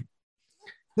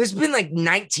 There's been like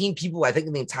 19 people, I think,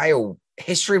 in the entire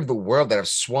history of the world that have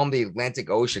swum the Atlantic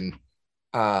Ocean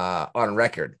on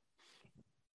record.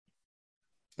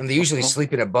 And they usually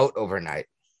sleep in a boat overnight.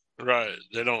 Right.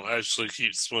 They don't actually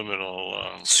keep swimming all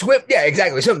along. Swim, yeah,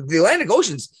 exactly. So the Atlantic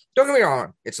Ocean's, don't get me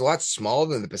wrong, it's a lot smaller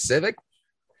than the Pacific,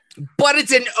 but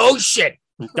it's an ocean.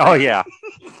 Oh, yeah.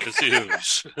 It's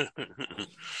huge.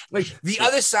 Like the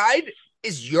other side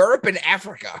is Europe and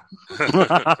Africa.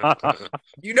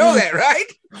 You know that, right?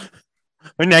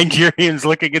 Nigerians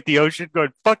looking at the ocean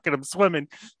going, fuck it, I'm swimming.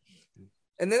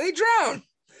 And then they drown.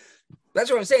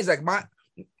 That's what I'm saying. It's like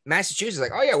Massachusetts,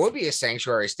 like, oh yeah, we'll be a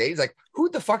sanctuary state. It's like, who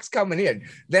the fuck's coming in?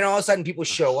 Then all of a sudden people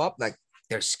show up, like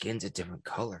their skin's a different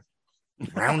color.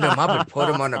 Round them up and put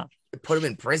them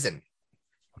in prison.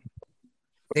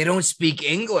 They don't speak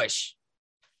English.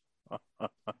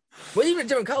 What even a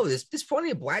different color? There's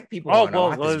plenty of black people.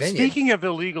 Speaking of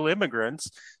illegal immigrants,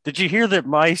 did you hear that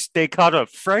they caught a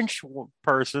French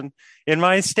person in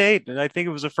my state? And I think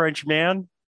it was a French man.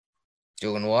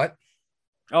 Doing what?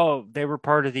 Oh, they were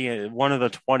part of one of the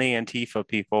 20 Antifa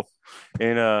people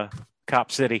in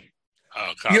Cop City.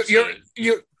 Oh, Cop City.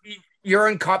 You're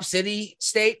in Cop City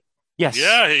state? Yes.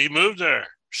 Yeah, he moved there.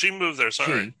 She moved there.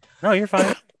 Sorry. No, you're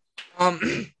fine.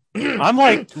 I'm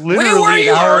like literally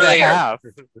an hour and a half.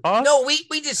 Huh? No,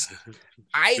 we just.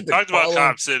 We talked about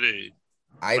Cop City.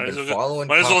 I've been following.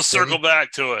 Might as well circle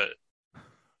back to it.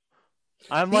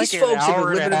 I'm like an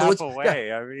hour and a half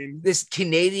away. I mean, there's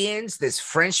Canadians, there's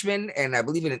Frenchmen, and I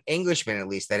believe an Englishman at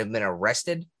least that have been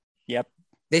arrested. Yep.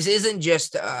 This isn't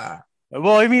just.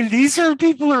 Well, I mean, these are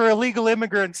people who are illegal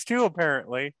immigrants too,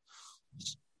 apparently.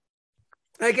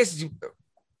 I guess.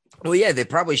 Well, yeah, they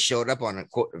probably showed up on a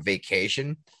quote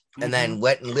vacation and then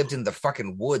went and lived in the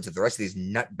fucking woods with the rest of these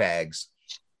nutbags.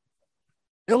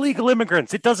 Illegal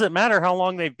immigrants. It doesn't matter how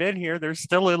long they've been here; they're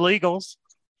still illegals.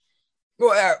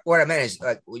 Well, what I meant is,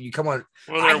 when you come on,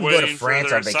 well, I can go to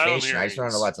France on vacation. I just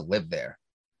not allowed to live there.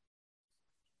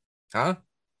 Huh?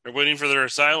 They're waiting for their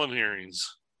asylum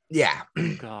hearings. Yeah.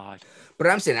 God. But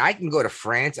I'm saying I can go to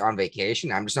France on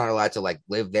vacation. I'm just not allowed to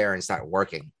live there and start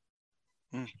working.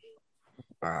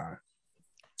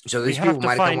 So these people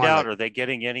might find out. Are they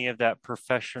getting any of that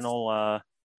professional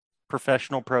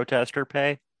protester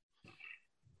pay?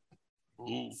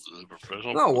 Ooh,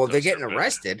 professional. No, well, they're getting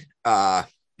arrested. What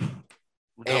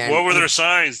were their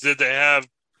signs? Did they have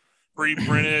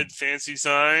pre-printed fancy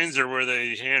signs, or were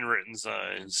they handwritten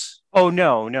signs? Oh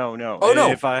no! Oh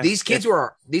no! These kids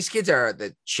are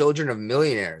the children of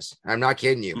millionaires. I'm not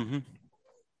kidding you. Mm-hmm.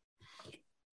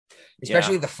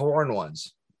 Especially the foreign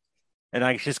ones. And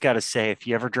I just got to say, if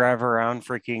you ever drive around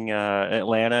freaking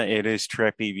Atlanta, it is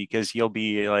trippy because you'll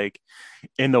be like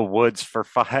in the woods for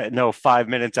 5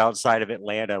 minutes outside of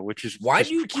Atlanta, which is why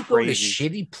do you keep going to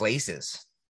shitty places?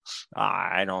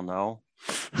 I don't know.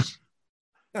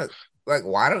 Like,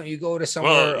 why don't you go to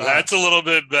somewhere? Well, that's a little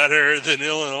bit better than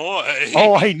Illinois.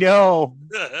 Oh, I know.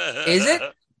 Is it?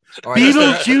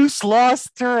 Beetlejuice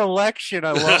lost her election.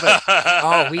 I love it.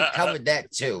 Oh, we covered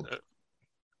that too.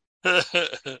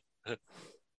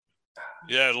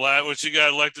 Yeah, when she got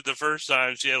elected the first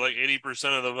time, she had like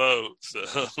 80% of the vote.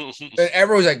 So. And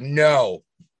everyone's like, no.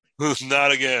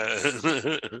 Not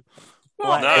again.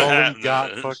 Black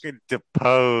got fucking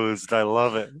deposed. I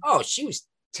love it. Oh, she was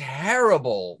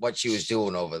terrible what she was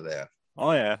doing over there.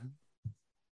 Oh, yeah.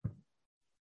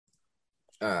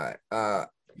 All right.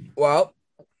 Well.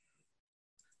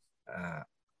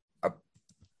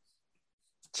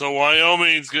 So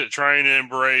Wyoming's trying to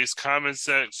embrace common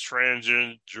sex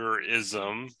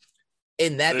transgenderism.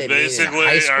 In that they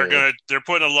basically they're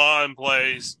putting a law in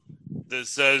place that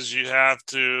says you have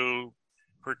to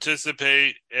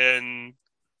participate in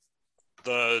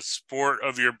the sport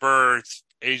of your birth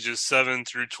ages 7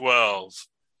 through 12,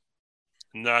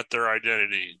 not their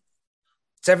identity.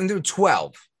 7 through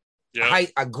 12. Yeah.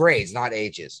 Grades, not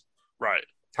ages. Right.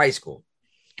 High school.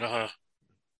 Uh-huh.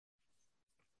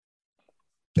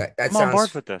 I'm on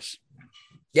board with this.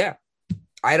 Yeah.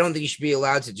 I don't think you should be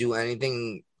allowed to do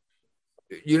anything.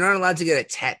 You're not allowed to get a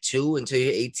tattoo until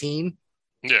you're 18.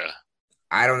 Yeah.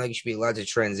 I don't think you should be allowed to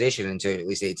transition until at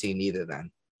least 18 either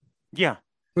then. Yeah.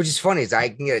 Which is funny is I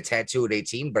can get a tattoo at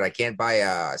 18, but I can't buy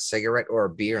a cigarette or a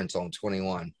beer until I'm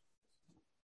 21.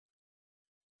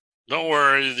 Don't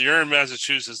worry. You're in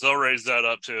Massachusetts. They'll raise that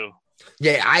up too.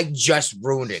 Yeah, I just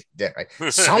ruined it.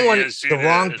 Someone, the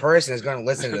wrong person is going to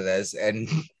listen to this and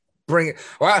bring it.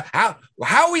 Well, how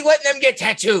are we letting them get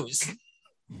tattoos?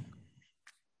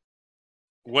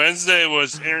 Wednesday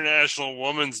was International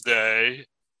Women's Day.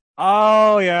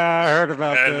 Oh, yeah, I heard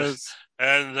about this.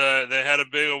 And they had a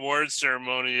big award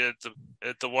ceremony at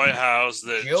the White House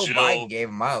that Jill Biden gave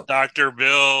him out. Dr.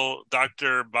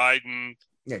 Biden,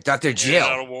 yeah, Dr. handed Jill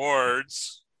out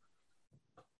awards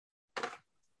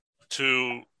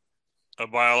to a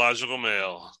biological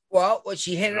male. Well,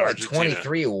 she handed out Argentina.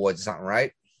 23 awards, or something,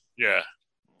 right? Yeah.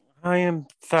 I am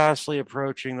fastly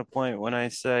approaching the point when I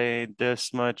say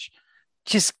this much.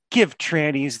 Just give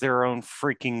trannies their own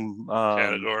freaking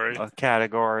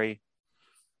category.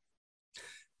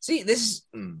 See, this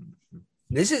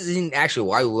isn't actually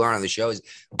why we were on the show. Is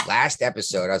last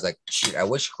episode, I was like, shoot, I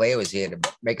wish Clay was here to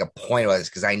make a point of this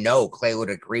because I know Clay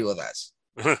would agree with us.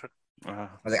 I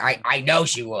was like, I know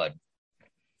she would.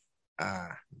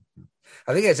 I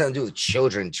think it has something to do with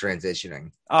children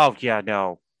transitioning. Oh, yeah,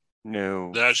 no.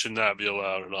 That should not be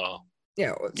allowed at all.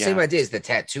 Yeah, same idea as the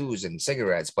tattoos and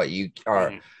cigarettes, but you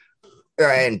are,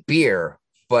 and beer,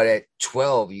 but at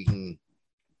 12, you can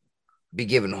be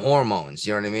given hormones.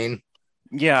 You know what I mean?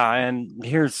 Yeah, and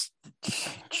jeez,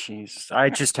 I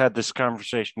just had this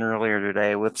conversation earlier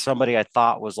today with somebody I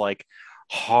thought was like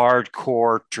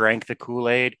hardcore, drank the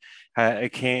Kool-Aid.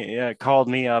 Called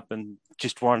me up and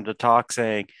just wanted to talk,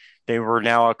 saying they were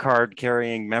now a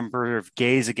card-carrying member of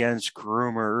Gays Against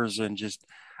Groomers and just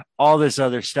all this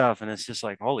other stuff. And it's just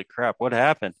like, holy crap, what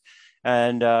happened?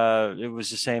 And it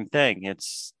was the same thing.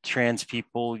 It's trans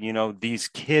people, these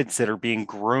kids that are being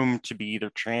groomed to be either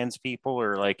trans people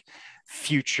or like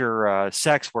future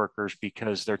sex workers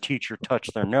because their teacher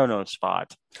touched their no-no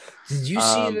spot. Did you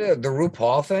see the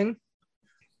RuPaul thing?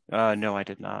 No, I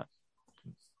did not.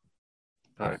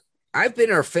 But I've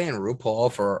been a fan of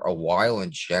RuPaul for a while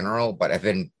in general, but I've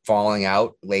been falling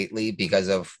out lately because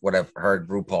of what I've heard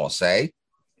RuPaul say.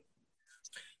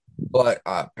 But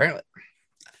apparently,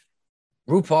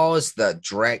 RuPaul is the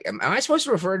drag. Am I supposed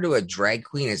to refer to a drag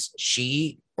queen as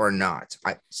she or not?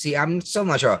 I'm still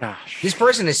not sure. Gosh. This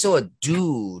person is still a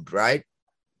dude, right?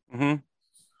 Mm-hmm.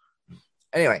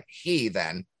 Anyway, he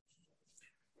then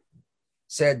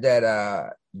said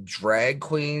that drag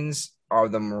queens are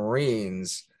the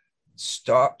Marines.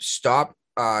 Stop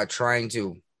trying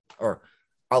to, or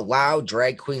allow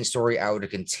drag queen story hour to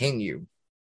continue.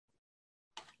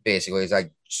 Basically, it's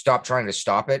like stop trying to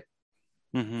stop it.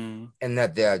 Mm-hmm. And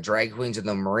that the drag queens are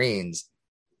the Marines.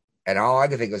 And all I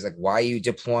could think was like, why are you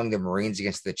deploying the Marines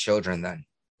against the children then?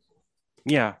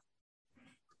 Yeah.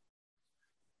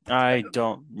 I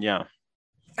don't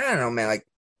know, man. Like,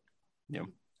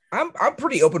 I'm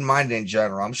pretty open-minded in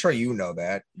general. I'm sure you know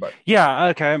that, but yeah,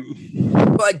 okay.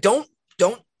 But don't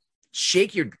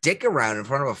shake your dick around in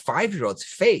front of a 5-year-old's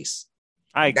face.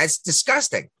 That's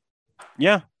disgusting.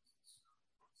 Yeah.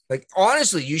 Like,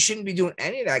 honestly, you shouldn't be doing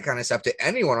any of that kind of stuff to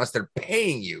anyone unless they're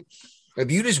paying you. If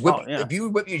you just whip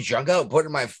your junk out, put it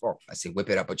in I say whip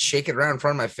it up, but shake it around in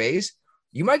front of my face,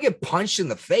 you might get punched in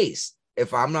the face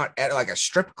if I'm not at like a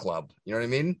strip club. You know what I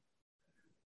mean?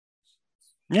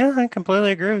 Yeah, I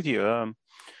completely agree with you.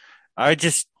 I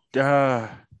just, how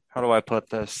do I put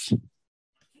this?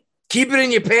 Keep it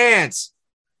in your pants.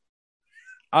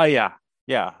 Oh, yeah.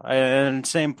 Yeah. And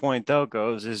same point, though,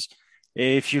 goes is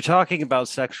if you're talking about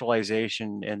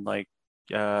sexualization and like,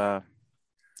 I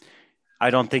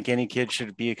don't think any kid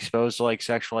should be exposed to like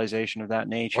sexualization of that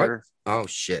nature. What? Oh,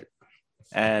 shit.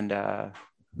 And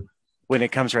when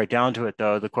it comes right down to it,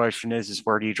 though, the question is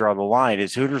where do you draw the line?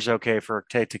 Is Hooters okay for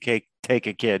to take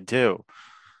a kid too?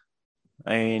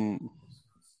 I mean,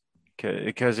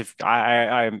 because if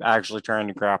I'm actually trying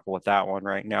to grapple with that one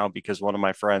right now because one of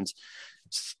my friends,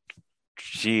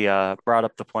 she brought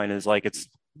up the point is like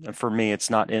for me, it's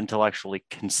not intellectually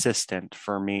consistent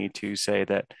for me to say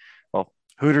that, well,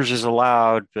 Hooters is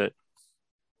allowed, but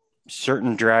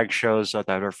certain drag shows that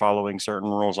are following certain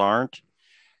rules aren't.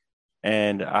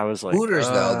 And I was like, Hooters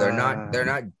though, they're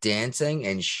not dancing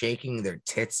and shaking their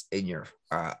tits in your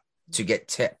to get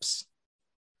tips.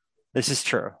 This is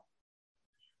true.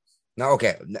 No,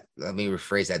 okay. Let me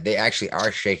rephrase that. They actually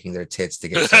are shaking their tits to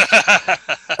get tips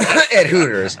at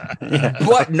Hooters,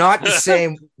 but not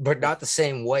the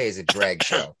same way as a drag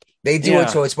show. They do it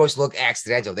so it's supposed to look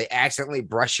accidental. They accidentally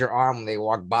brush your arm when they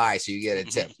walk by, so you get a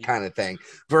tip, kind of thing.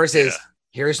 Versus,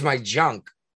 here's my junk.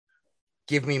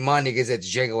 Give me money because it's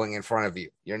jiggling in front of you.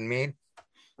 You know what I mean?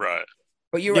 Right.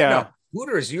 But you're right. No,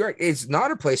 Hooters, it's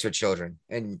not a place for children.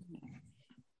 And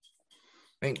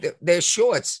I mean, their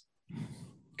shorts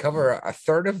cover a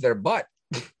third of their butt.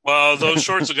 Well, those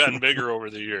shorts have gotten bigger over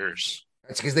the years.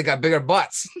 That's because they got bigger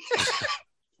butts.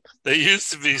 They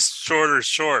used to be shorter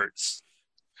shorts.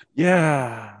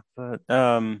 Yeah, but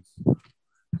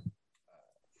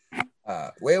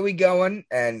where are we going?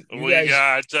 And we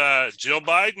got Jill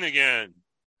Biden again.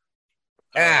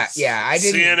 Yeah, I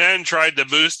didn't. CNN tried to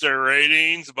boost their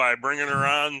ratings by bringing her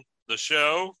on the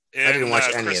show. And, I didn't watch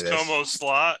any Chris of this. Como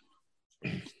slot.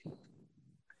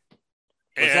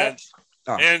 That?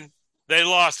 Oh. And they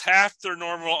lost half their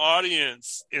normal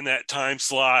audience in that time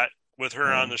slot with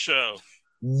her on the show.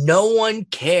 No one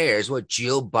cares what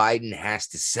Jill Biden has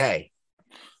to say.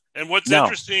 And what's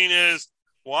interesting is,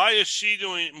 why is she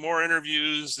doing more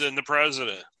interviews than the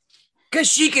president? Because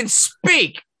she can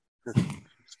speak.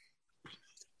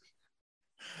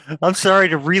 I'm sorry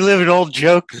to relive an old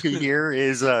joke here.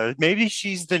 Is maybe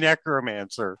she's the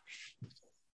necromancer.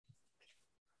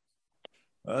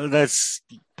 That's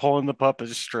pulling the puppet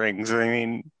strings. I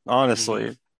mean,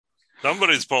 honestly,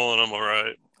 somebody's pulling them, all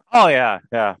right. Oh yeah.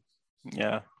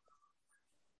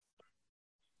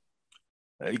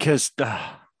 Because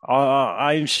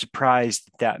I'm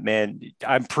surprised that man.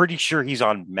 I'm pretty sure he's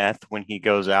on meth when he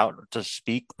goes out to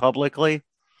speak publicly.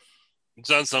 It's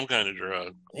on some kind of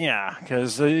drug. Yeah,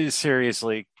 because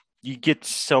seriously, you get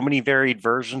so many varied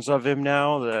versions of him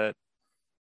now that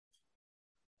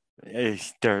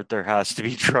there has to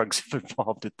be drugs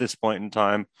involved at this point in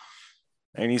time.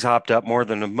 And he's hopped up more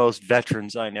than most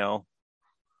veterans I know.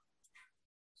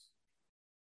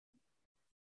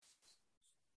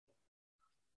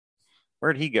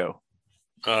 Where'd he go?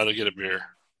 To get a beer.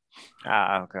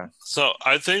 Okay. So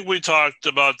I think we talked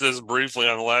about this briefly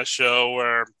on the last show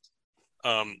where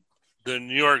the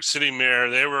New York City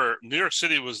mayor, New York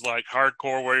City was like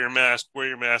hardcore, wear your mask, wear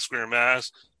your mask, wear your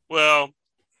mask. Well,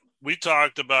 we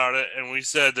talked about it and we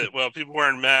said that, well, people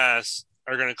wearing masks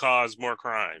are going to cause more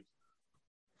crime.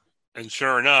 And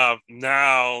sure enough,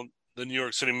 now the New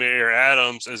York City mayor,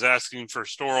 Adams, is asking for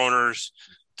store owners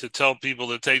to tell people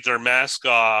to take their mask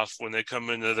off when they come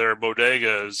into their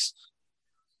bodegas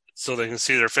so they can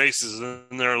see their faces,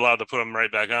 and they're allowed to put them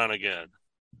right back on again.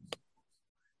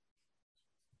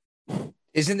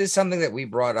 Isn't this something that we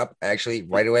brought up actually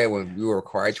right away when we were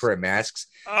required to wear masks?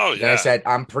 Oh, yeah. And I said,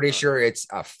 I'm pretty sure it's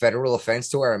a federal offense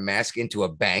to wear a mask into a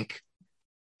bank.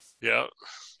 Yeah.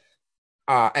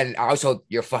 And also,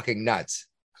 you're fucking nuts.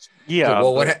 Yeah.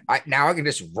 So, well, now I can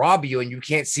just rob you and you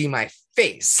can't see my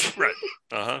face. Right.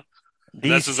 Uh-huh.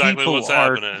 That's exactly what's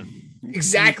happening.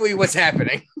 Exactly what's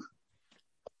happening.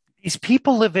 These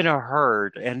people live in a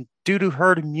herd, and due to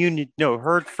herd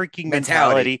freaking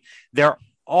mentality, they're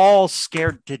all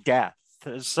scared to death.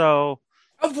 So,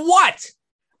 of what?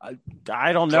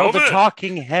 I don't know. COVID. The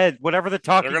talking head, whatever the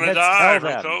talking heads die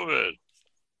tell them.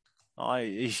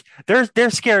 COVID. They're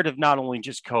scared of not only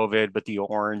just COVID, but the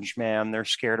orange man. They're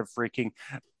scared of freaking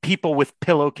people with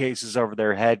pillowcases over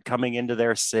their head coming into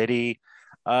their city.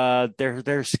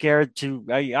 They're scared to.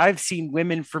 I've seen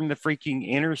women from the freaking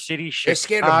inner city. They're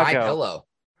scared of my pillow.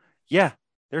 Yeah,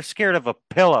 they're scared of a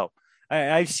pillow.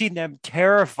 I've seen them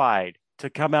terrified to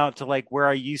come out to like where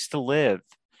I used to live,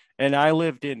 and I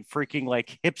lived in freaking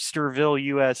like Hipsterville,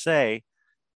 USA.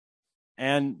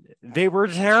 And they were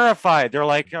terrified. They're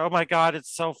like, "Oh my God,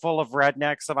 it's so full of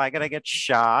rednecks. Am I gonna get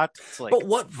shot?" It's like, but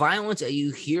what violence are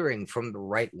you hearing from the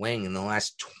right wing in the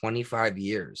last 25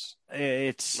 years?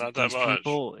 It's not that much.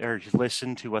 People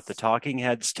listen to what the talking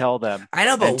heads tell them. I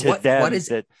know, but what is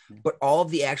it? But all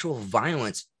of the actual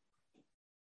violence,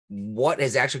 what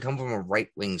has actually come from a right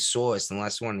wing source in the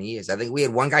last 20 years? I think we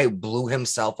had one guy who blew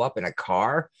himself up in a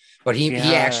car, but he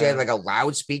actually had like a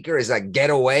loudspeaker. Is like, get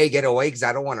away, because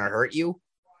I don't want to hurt you.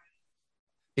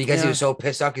 Because he was so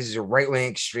pissed off because he's a right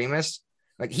wing extremist.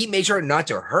 Like, he made sure not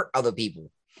to hurt other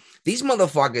people. These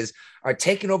motherfuckers are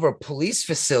taking over police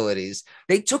facilities.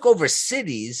 They took over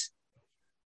cities,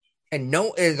 and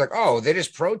it's like, oh, they're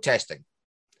just protesting.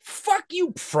 Fuck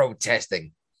you,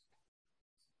 protesting.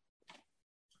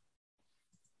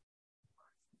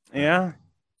 Yeah.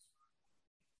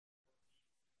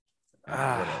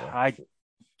 I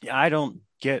don't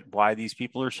get why these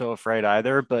people are so afraid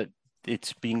either, but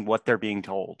it's what they're being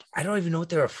told. I don't even know what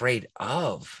they're afraid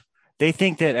of. They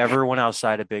think that everyone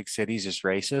outside of big cities is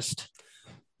racist.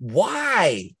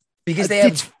 Why? Because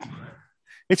it's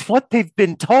what they've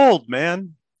been told,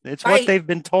 man. It's what they've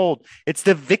been told. It's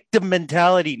the victim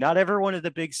mentality. Not everyone in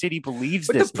the big city believes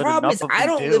this. But the problem is, I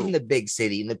don't live in the big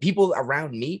city, and the people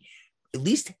around me, at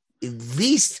least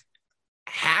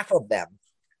half of them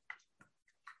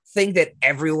think that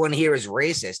everyone here is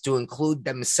racist, to include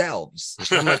themselves.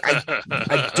 I'm like,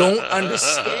 I don't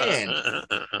understand.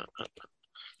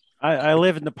 I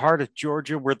live in the part of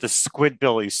Georgia where the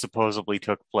Squidbillies supposedly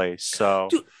took place. So,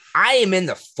 dude, I am in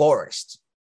the forest.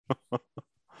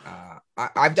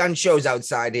 I've done shows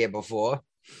outside here before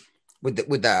with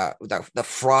the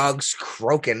frogs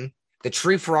croaking, the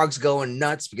tree frogs going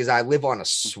nuts because I live on a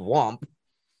swamp.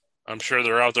 I'm sure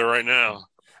they're out there right now.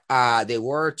 They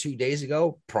were 2 days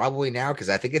ago, probably now, because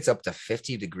I think it's up to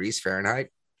 50 degrees Fahrenheit.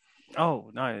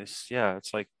 Oh, nice. Yeah,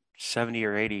 it's like 70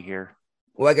 or 80 here.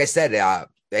 Well, like I said,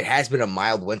 it has been a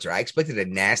mild winter. I expected a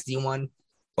nasty one,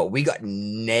 but we got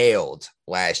nailed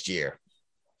last year.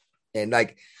 And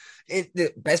like,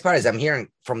 the best part is I'm hearing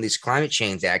from these climate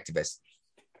change activists,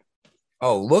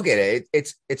 oh, look at it.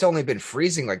 It's only been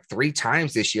freezing like 3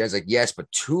 times this year. I was like, yes,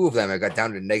 but 2 of them have got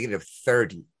down to negative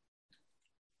 30.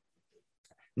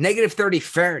 Negative 30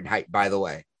 Fahrenheit, by the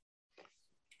way.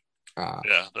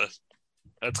 Yeah,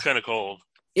 that's kind of cold.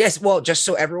 Yes, well, just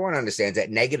so everyone understands that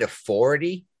negative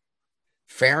 40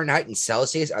 Fahrenheit and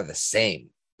Celsius are the same.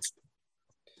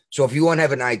 So if you want to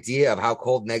have an idea of how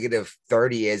cold negative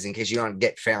 30 is, in case you don't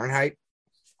get Fahrenheit,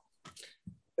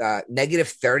 negative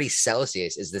 30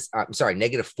 Celsius is this. I'm sorry,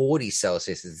 negative 40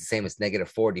 Celsius is the same as negative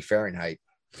 40 Fahrenheit.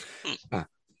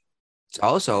 It's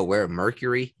also where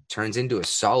mercury turns into a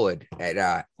solid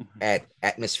at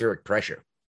atmospheric pressure.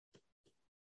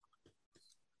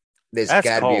 There's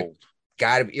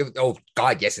gotta be. Oh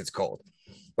God, yes, it's cold.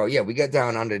 But yeah, we got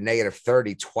down under negative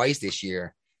 30 twice this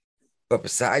year. But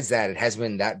besides that, it hasn't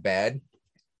been that bad.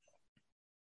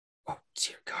 Oh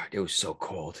dear God, it was so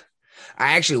cold.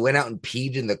 I actually went out and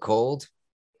peed in the cold.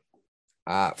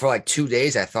 For like 2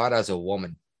 days, I thought I was a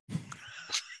woman.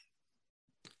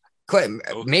 Clint,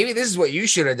 maybe this is what you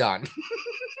should have done.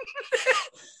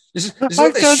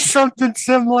 I've done something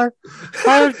similar.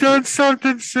 I've done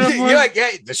something similar. You're like,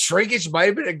 yeah, the shrinkage might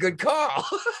have been a good call.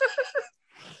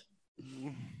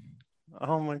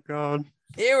 Oh my God.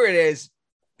 Here it is.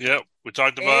 Yep, we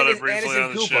talked about it briefly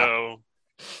on the show.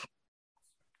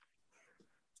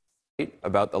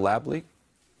 About the lab leak?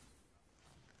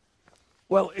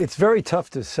 Well, it's very tough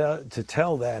to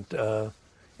tell that,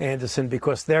 Anderson,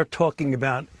 because they're talking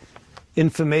about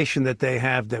information that they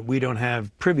have that we don't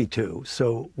have privy to.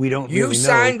 So we don't really know. You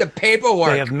signed the paperwork.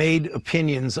 They have made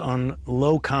opinions on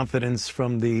low confidence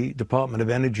from the Department of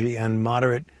Energy and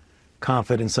moderate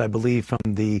confidence, I believe,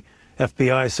 from the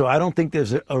FBI. So I don't think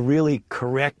there's a really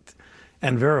correct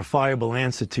and verifiable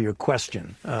answer to your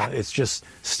question. It's just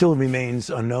still remains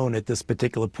unknown at this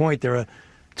particular point. There are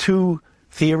 2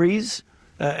 theories,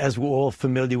 as we're all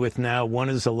familiar with now. One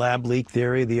is a lab leak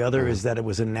theory. The other is that it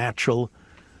was a natural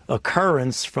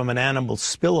occurrence from an animal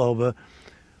spillover.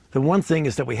 The one thing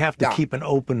is that we have to keep an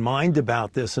open mind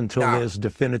about this until there's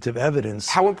definitive evidence.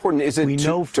 How important is it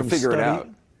to figure it out?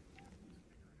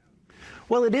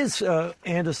 Well, it is,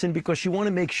 Anderson, because you want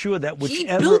to make sure that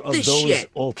whichever of those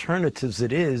alternatives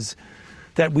it is,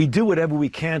 that we do whatever we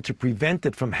can to prevent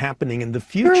it from happening in the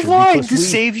future. You're lying to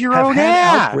save your own ass. We've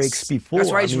had outbreaks before.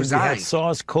 That's why he's we had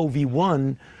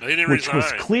SARS-CoV-1, which was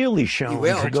clearly shown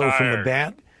to go from a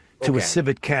bat to a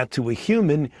civet cat to a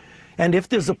human. And if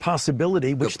there's a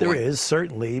possibility, which there is,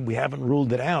 certainly, we haven't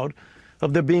ruled it out,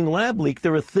 of there being lab leak,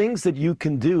 there are things that you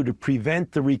can do to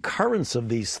prevent the recurrence of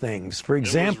these things. For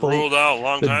example,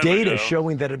 the data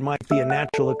showing that it might be a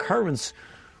natural occurrence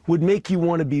would make you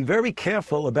want to be very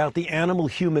careful about the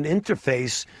animal-human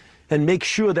interface and make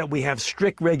sure that we have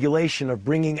strict regulation of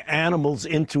bringing animals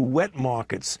into wet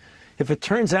markets. If it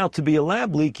turns out to be a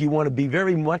lab leak, you want to be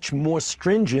very much more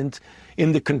stringent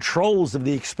in the controls of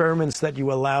the experiments that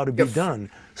you allow to be done.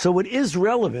 So it is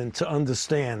relevant to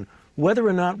understand. Whether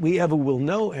or not we ever will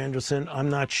know, Anderson, I'm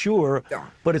not sure,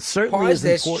 but it certainly is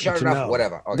important to know.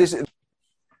 Whatever. Okay.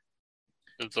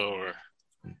 It's over.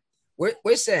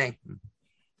 We're saying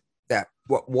that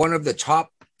one of the top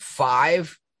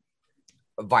 5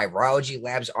 virology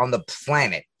labs on the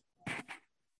planet,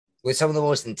 with some of the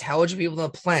most intelligent people on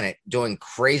the planet, doing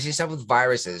crazy stuff with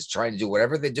viruses, trying to do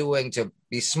whatever they're doing to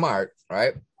be smart,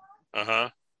 right?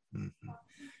 Mm-hmm.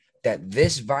 That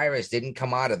this virus didn't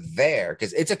come out of there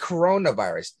because it's a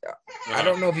coronavirus. I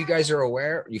don't know if you guys are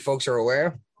aware. You folks are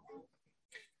aware.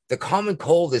 The common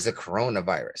cold is a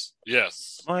coronavirus.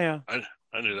 Yes. Oh yeah.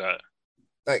 I knew that.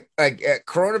 Like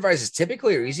coronaviruses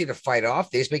typically are easy to fight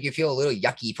off. They just make you feel a little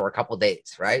yucky for a couple of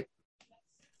days, right?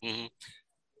 Mm-hmm.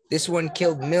 This one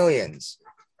killed millions.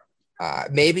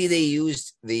 Maybe they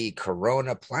used the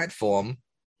corona platform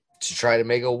to try to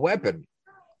make a weapon.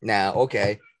 Now,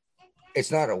 okay. It's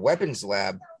not a weapons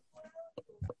lab.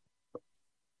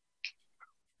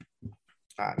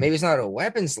 Maybe it's not a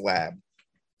weapons lab,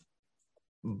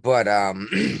 but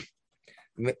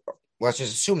let's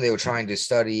just assume they were trying to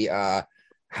study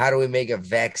how do we make a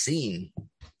vaccine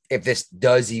if this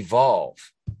does evolve.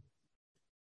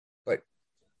 But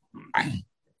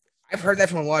I've heard that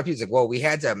from a lot of people. It's like, well, we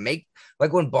had to make,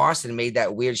 like when Boston made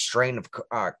that weird strain of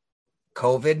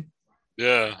COVID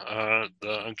Yeah,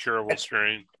 the incurable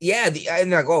strain. Yeah,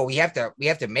 and they're like, oh, we have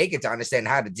to make it to understand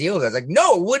how to deal with it. I was like,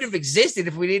 no, it wouldn't have existed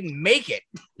if we didn't make it.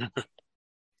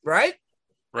 Right?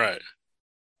 Right.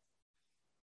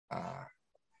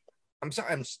 I'm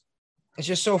sorry. It's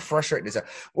just so frustrating.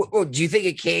 Do you think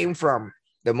it came from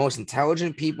the most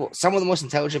intelligent people, some of the most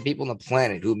intelligent people on the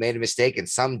planet who made a mistake, and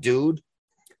some dude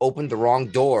opened the wrong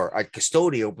door, a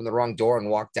custodian opened the wrong door and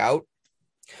walked out?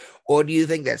 Or do you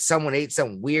think that someone ate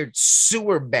some weird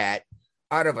sewer bat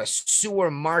out of a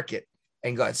sewer market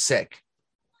and got sick?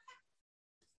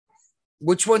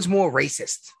 Which one's more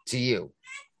racist to you?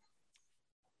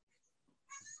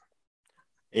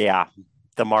 Yeah,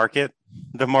 the market.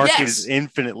 The market Yes. is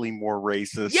infinitely more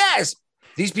racist. Yes.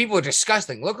 These people are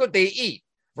disgusting. Look what they eat.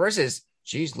 Versus,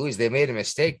 geez, Louise, they made a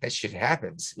mistake. That shit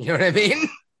happens. You know what I mean?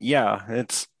 Yeah,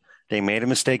 they made a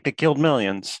mistake that killed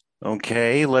millions.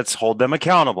 Okay, let's hold them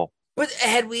accountable. But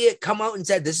had we come out and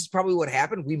said this is probably what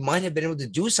happened, we might have been able to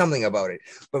do something about it.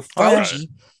 But Fauci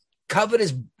covered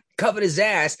his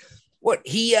ass. What,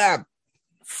 he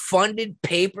funded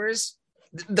papers?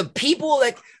 The people,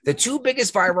 like the two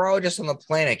biggest virologists on the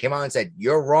planet, came out and said,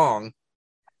 you're wrong.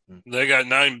 They got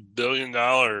 $9 billion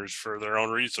for their own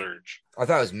research. I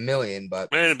thought it was million, but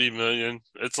Man, it'd be million.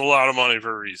 It's a lot of money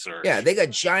for research. yeah, they got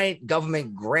giant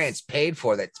government grants paid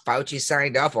for that Fauci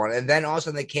signed off on. And then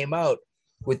also they came out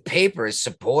with papers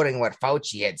supporting what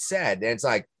Fauci had said. And it's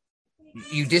like,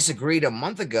 you disagreed a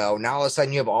month ago. Now all of a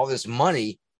sudden you have all this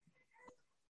money.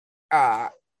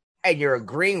 And you're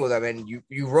agreeing with him, and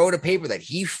you wrote a paper that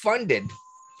he funded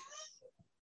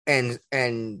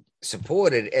and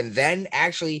supported, and then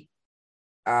actually,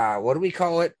 what do we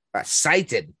call it?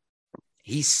 Cited.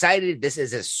 He cited this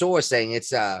as a source, saying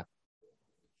it's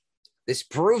this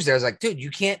proves that. I was like, dude, you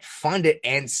can't fund it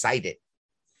and cite it.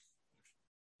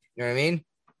 You know what I mean?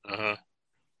 Uh-huh.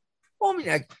 Well, I mean,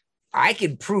 like, I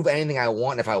can prove anything I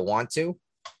want if I want to.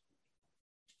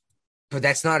 But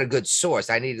that's not a good source.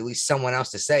 I need at least someone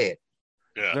else to say it.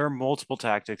 Yeah. There are multiple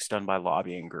tactics done by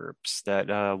lobbying groups.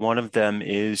 That one of them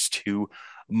is to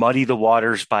muddy the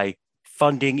waters by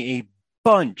funding a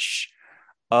bunch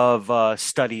of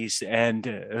studies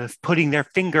and putting their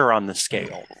finger on the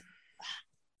scale.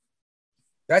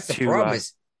 That's the problem.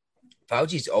 Is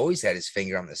Fauci's always had his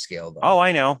finger on the scale, though. Oh,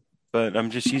 I know, but I'm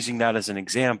just using that as an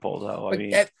example, though. But I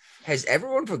mean, has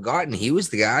everyone forgotten he was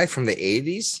the guy from the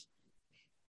 80s?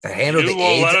 You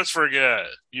won't let us forget.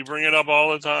 You bring it up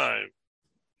all the time.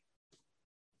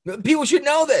 People should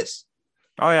know this.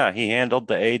 Oh yeah, he handled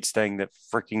the AIDS thing that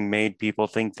freaking made people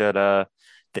think that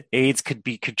the AIDS could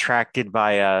be contracted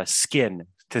by skin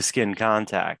to skin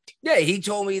contact. Yeah, he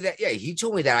told me that. Yeah, he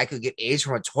told me that I could get AIDS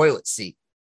from a toilet seat.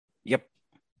 Yep.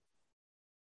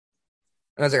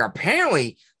 And I was like,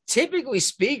 apparently, typically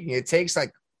speaking, it takes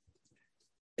like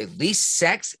at least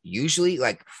sex, usually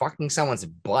like fucking someone's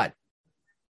butt,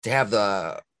 to have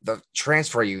the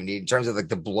transfer you need in terms of like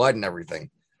the blood and everything.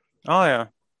 Oh yeah.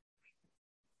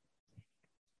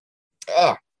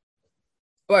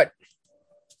 But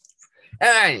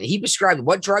and he prescribed,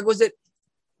 what drug was it?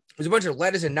 It was a bunch of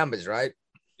letters and numbers, right?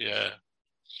 Yeah.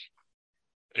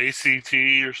 ACT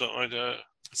or something like that.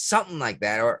 Something like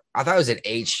that. Or I thought it was an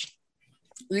H.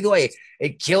 Either way,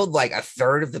 it killed like a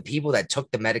third of the people that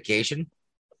took the medication.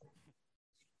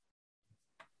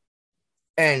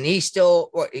 And he's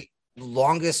still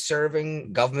longest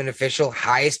serving government official,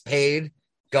 highest paid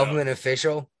government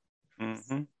official.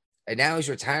 Mm-hmm. And now he's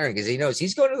retiring because he knows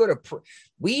he's going to go to.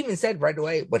 We even said right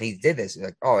away when he did this,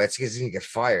 like, oh, it's because he's going to get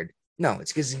fired. No,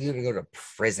 it's because he's going to go to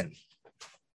prison.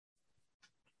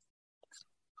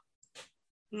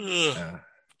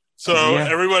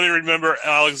 Everybody remember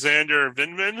Alexander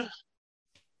Vindman?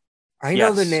 I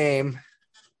know the name.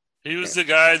 He was the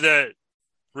guy that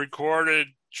recorded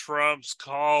Trump's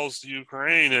calls to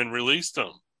Ukraine and released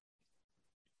them.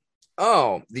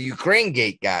 Oh, the Ukraine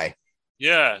Gate guy.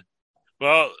 Yeah.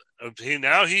 Well,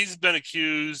 now he's been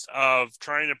accused of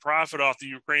trying to profit off the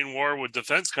Ukraine war with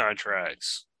defense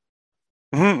contracts.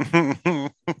 So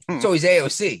he's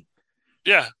AOC.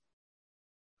 Yeah.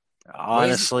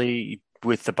 Honestly,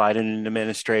 with the Biden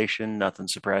administration, nothing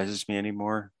surprises me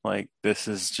anymore. Like, this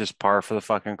is just par for the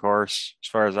fucking course, as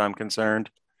far as I'm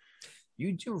concerned.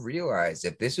 You do realize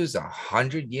if this was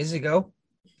 100 years ago,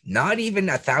 not even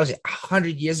 1,000,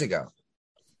 100 years ago,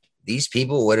 these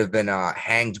people would have been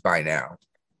hanged by now.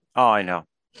 Oh, I know.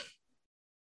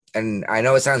 And I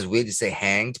know it sounds weird to say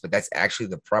hanged, but that's actually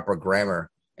the proper grammar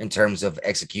in terms of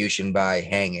execution by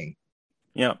hanging.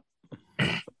 Yeah.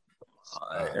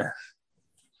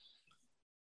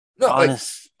 No,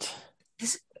 honest. Like,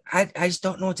 this, I just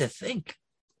don't know what to think.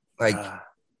 Like,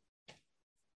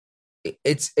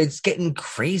 it's getting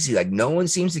crazy. Like no one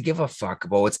seems to give a fuck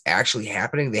about what's actually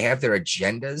happening. They have their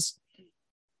agendas.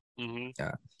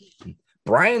 Yeah.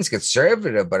 Brian's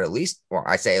conservative, but at least, well,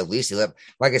 I say at least he left.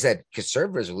 Like I said,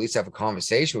 conservatives at least have a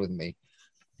conversation with me.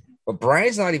 But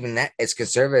Brian's not even that as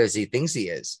conservative as he thinks he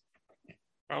is.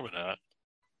 Probably not.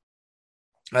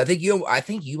 I think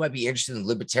you might be interested in the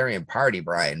Libertarian Party,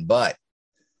 Brian, but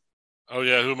oh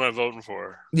yeah, who am I voting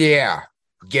for? Yeah.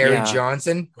 Gary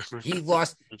Johnson. He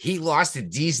lost to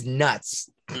D's nuts.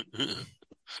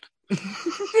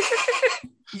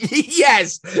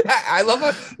 Yes. I love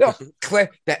it. No,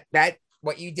 Claire, that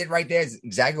what you did right there is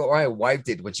exactly what my wife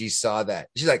did when she saw that.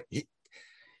 She's like,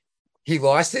 he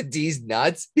lost to D's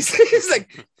nuts. He's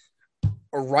like,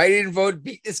 a write-in vote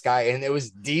beat this guy, and it was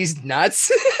D's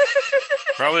nuts.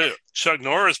 Probably Chuck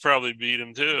Norris probably beat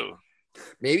him too.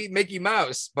 Maybe Mickey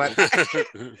Mouse, but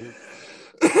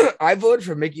I voted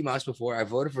for Mickey Mouse before. I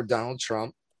voted for Donald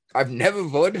Trump. I've never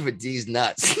voted for D's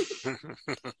nuts.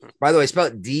 By the way,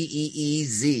 spelled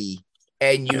DeeZNutz.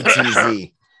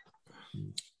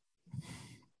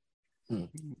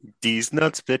 D's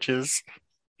nuts, bitches.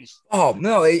 Oh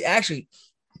no! It actually,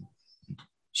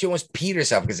 she almost peed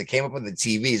herself because it came up on the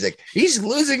TV. He's like, he's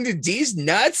losing to D's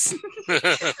nuts.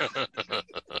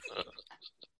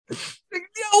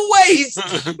 No way!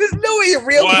 There's no way a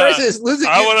real person is losing.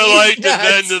 I would have liked to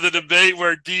been to the debate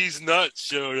where D's nuts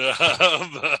showed up.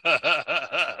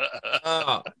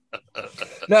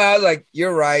 No, I was like,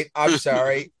 you're right. I'm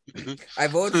sorry. I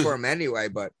voted for him anyway,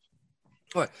 but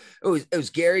what? It was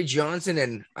Gary Johnson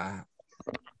and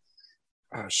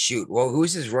oh shoot. Well,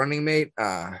 who's his running mate?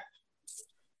 I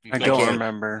don't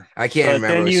remember. I can't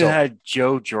remember. Then you had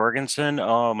Jo Jorgensen.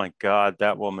 Oh my God,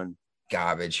 that woman.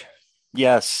 Garbage.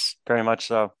 Yes, very much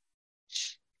so.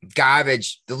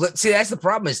 Garbage. See, that's the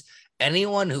problem is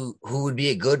anyone who would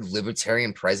be a good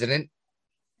libertarian president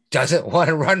doesn't want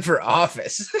to run for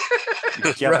office.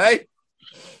 Right?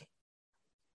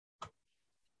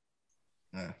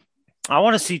 I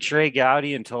want to see Trey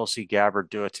Gowdy and Tulsi Gabbard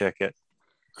do a ticket.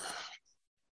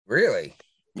 Really?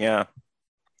 Yeah.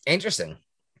 Interesting.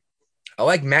 I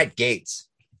like Matt Gaetz.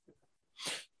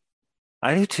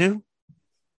 I do too.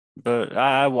 But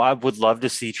I would love to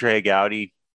see Trey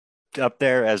Gowdy up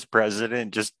there as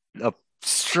president, just a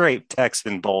straight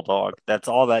Texan bulldog. That's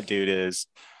all that dude is.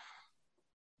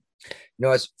 You know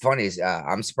what's funny is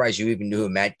I'm surprised you even knew who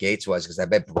Matt Gaetz was because I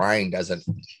bet Brian doesn't.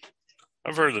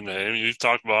 I've heard the name. You've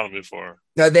talked about him before.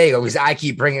 No, there you go. Because I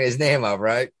keep bringing his name up,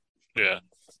 right? Yeah.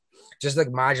 Just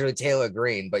like Marjorie Taylor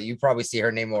Greene, but you probably see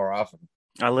her name more often.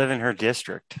 I live in her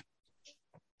district.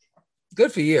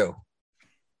 Good for you.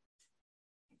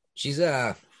 She's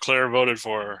Claire voted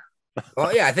for her.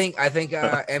 Well, yeah, I think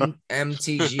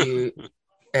MTG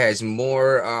has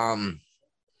more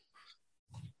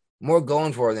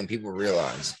going for her than people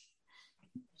realize.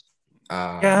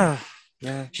 Yeah.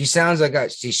 She sounds like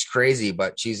she's crazy,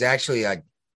 but she's actually like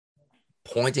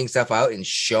pointing stuff out and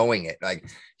showing it. Like,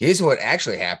 here's what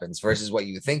actually happens versus what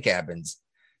you think happens.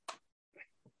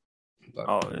 But,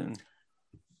 all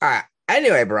right.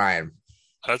 Anyway, Brian,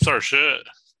 that's our shit.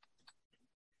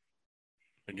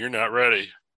 And you're not ready.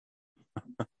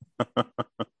 I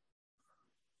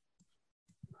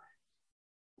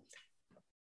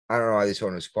don't know why this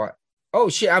one was quiet. Oh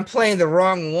shit! I'm playing the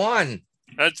wrong one.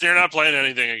 You're not playing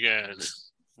anything again.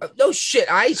 No shit!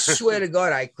 I swear to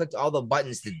God, I clicked all the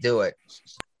buttons to do it.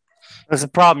 That's the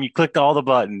problem. You clicked all the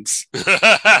buttons.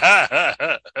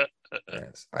 Yes,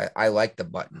 I like the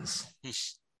buttons.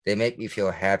 They make me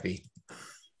feel happy.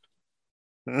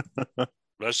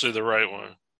 Especially the right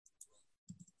one.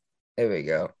 There we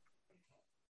go.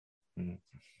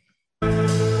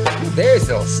 There's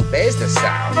the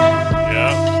sound.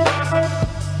 Yeah.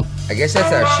 I guess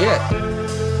that's our shit.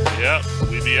 Yeah,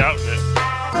 we be out in it.